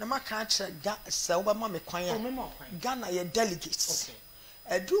na maka chire ga se wo ba ma me kwan ya Ghana ye delegates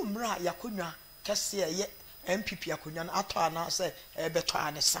edu mra yakonwa kese ye MPP akonwa na ato ana se beto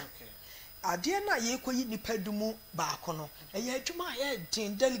anesa ade na ye koyi nipadumu baako no eye adwuma ye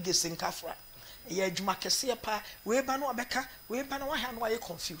din delegates nkafra eye adwuma kese pa we ba no obeka we ba no wa ha no ye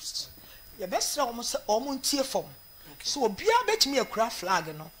confused ye besra omo se omo ntie fom so obia betimi akura flag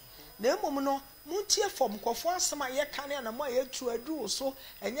no na emom no muntie fom kofo asema ye kane na mo ye tu adu so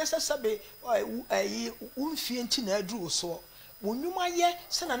enye sesebe unfie nti na adu so wonwuma ye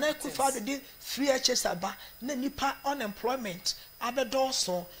se na na kufa de free HS aba na nipa unemployment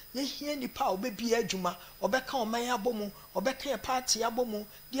abedoso ye hia nipa obebi adwuma obeka oman abomu obeka ye party abomu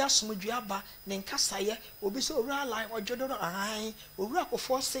di asomdwe aba ne nkasaye obi se owura line odwodo no ahan owura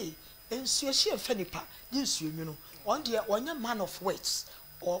kofo se ensuo hie fa nipa di nsuo nwunu on de onya man of words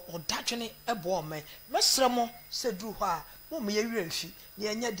or dadwene ebo man mesremo se duru ho a mo me ye wiemfi ne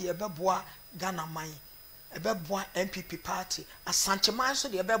enya de ebeboa Ghana man ebeboa MPP party Asanteman so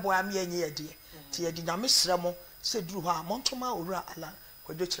de ebeboa me enye ye de ti ye di na mesremo se duru ho a montoma owura ala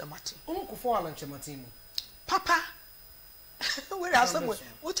kwadwo kiremate onkofo ala nchemate mu papa where asem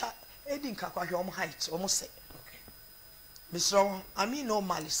what edi nka kwahwe om height om se okay mesro I mean no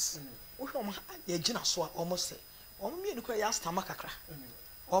malice wo hwe om ye gina so a om se om mi ni ko ya stama kakra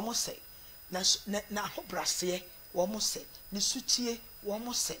om se na ho brase om se ni sutie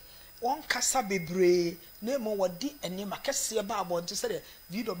om se won kasa bebre na mo wodi enima kese ba abonte se de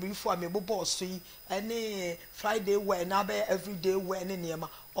VW4 amebo so yi ene Friday wear na be everyday wear ne niema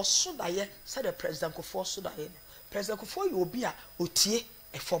oso daye se de president kofo so daye president kofo yi obi a otie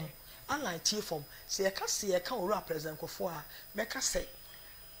efom alan tie fom se ye kase ye kan owura president kofo a meka se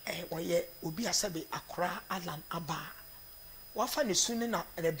oye obi asebe akora alan aba wafa ne sunu na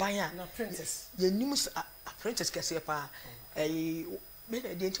reban a na princess ye nim apprentice kese pa me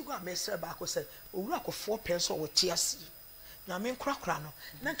de ntuko amesre ba ko se owura akofo penso wo tiase na me nkrakra no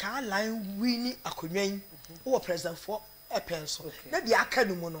na ka alan wini akonwan wo president for penso na bi aka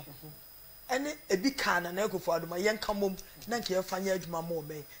no mu no ene ebi kana na akofo adoma yen kamom na nke ye fanya adwuma mo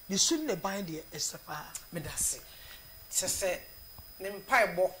me ni sun ne ban de esepa me dase se ne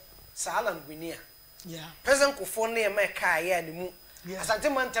mpaibo sa alan wini a yeah president kofo ne ma ka ya ne mu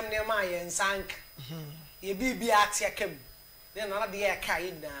Asanteman tem ne ma ye nsanka ye bibi ate akam ne na de ya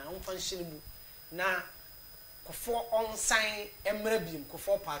kai na onfa nhye mu na kofo onsan emra biem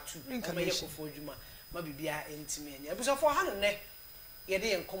kofo part 2 ma ye kofo adwuma ma bibia entime anya ebusofo ha no ne ye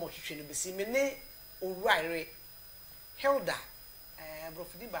de enkomo hwehwe no besi me ne owuare Hilda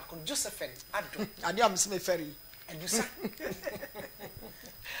brofidi ba ko Josephine Addo ade am se me ferry edusa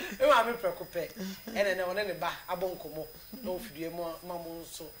e ma me prekope ene ne wona ne ba abonkomo no fidie mo mamu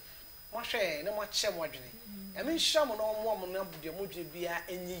nso mo hwe ne mo che mo adwene ame nhia mo no mo na budie mo dwe bia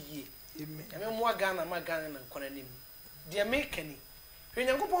enye yie ame mo Ghana ma Ghana na nkona nim de me kani hwe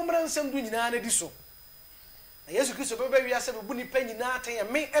nyankopon mra nsem du nyina na di so na Yesu Kristo beba wi ase bu ni pa nyina atan ya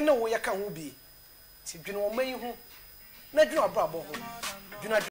me ene wo ya ka ho bi ti dwene wo man hu na dwene obrabo ho dwene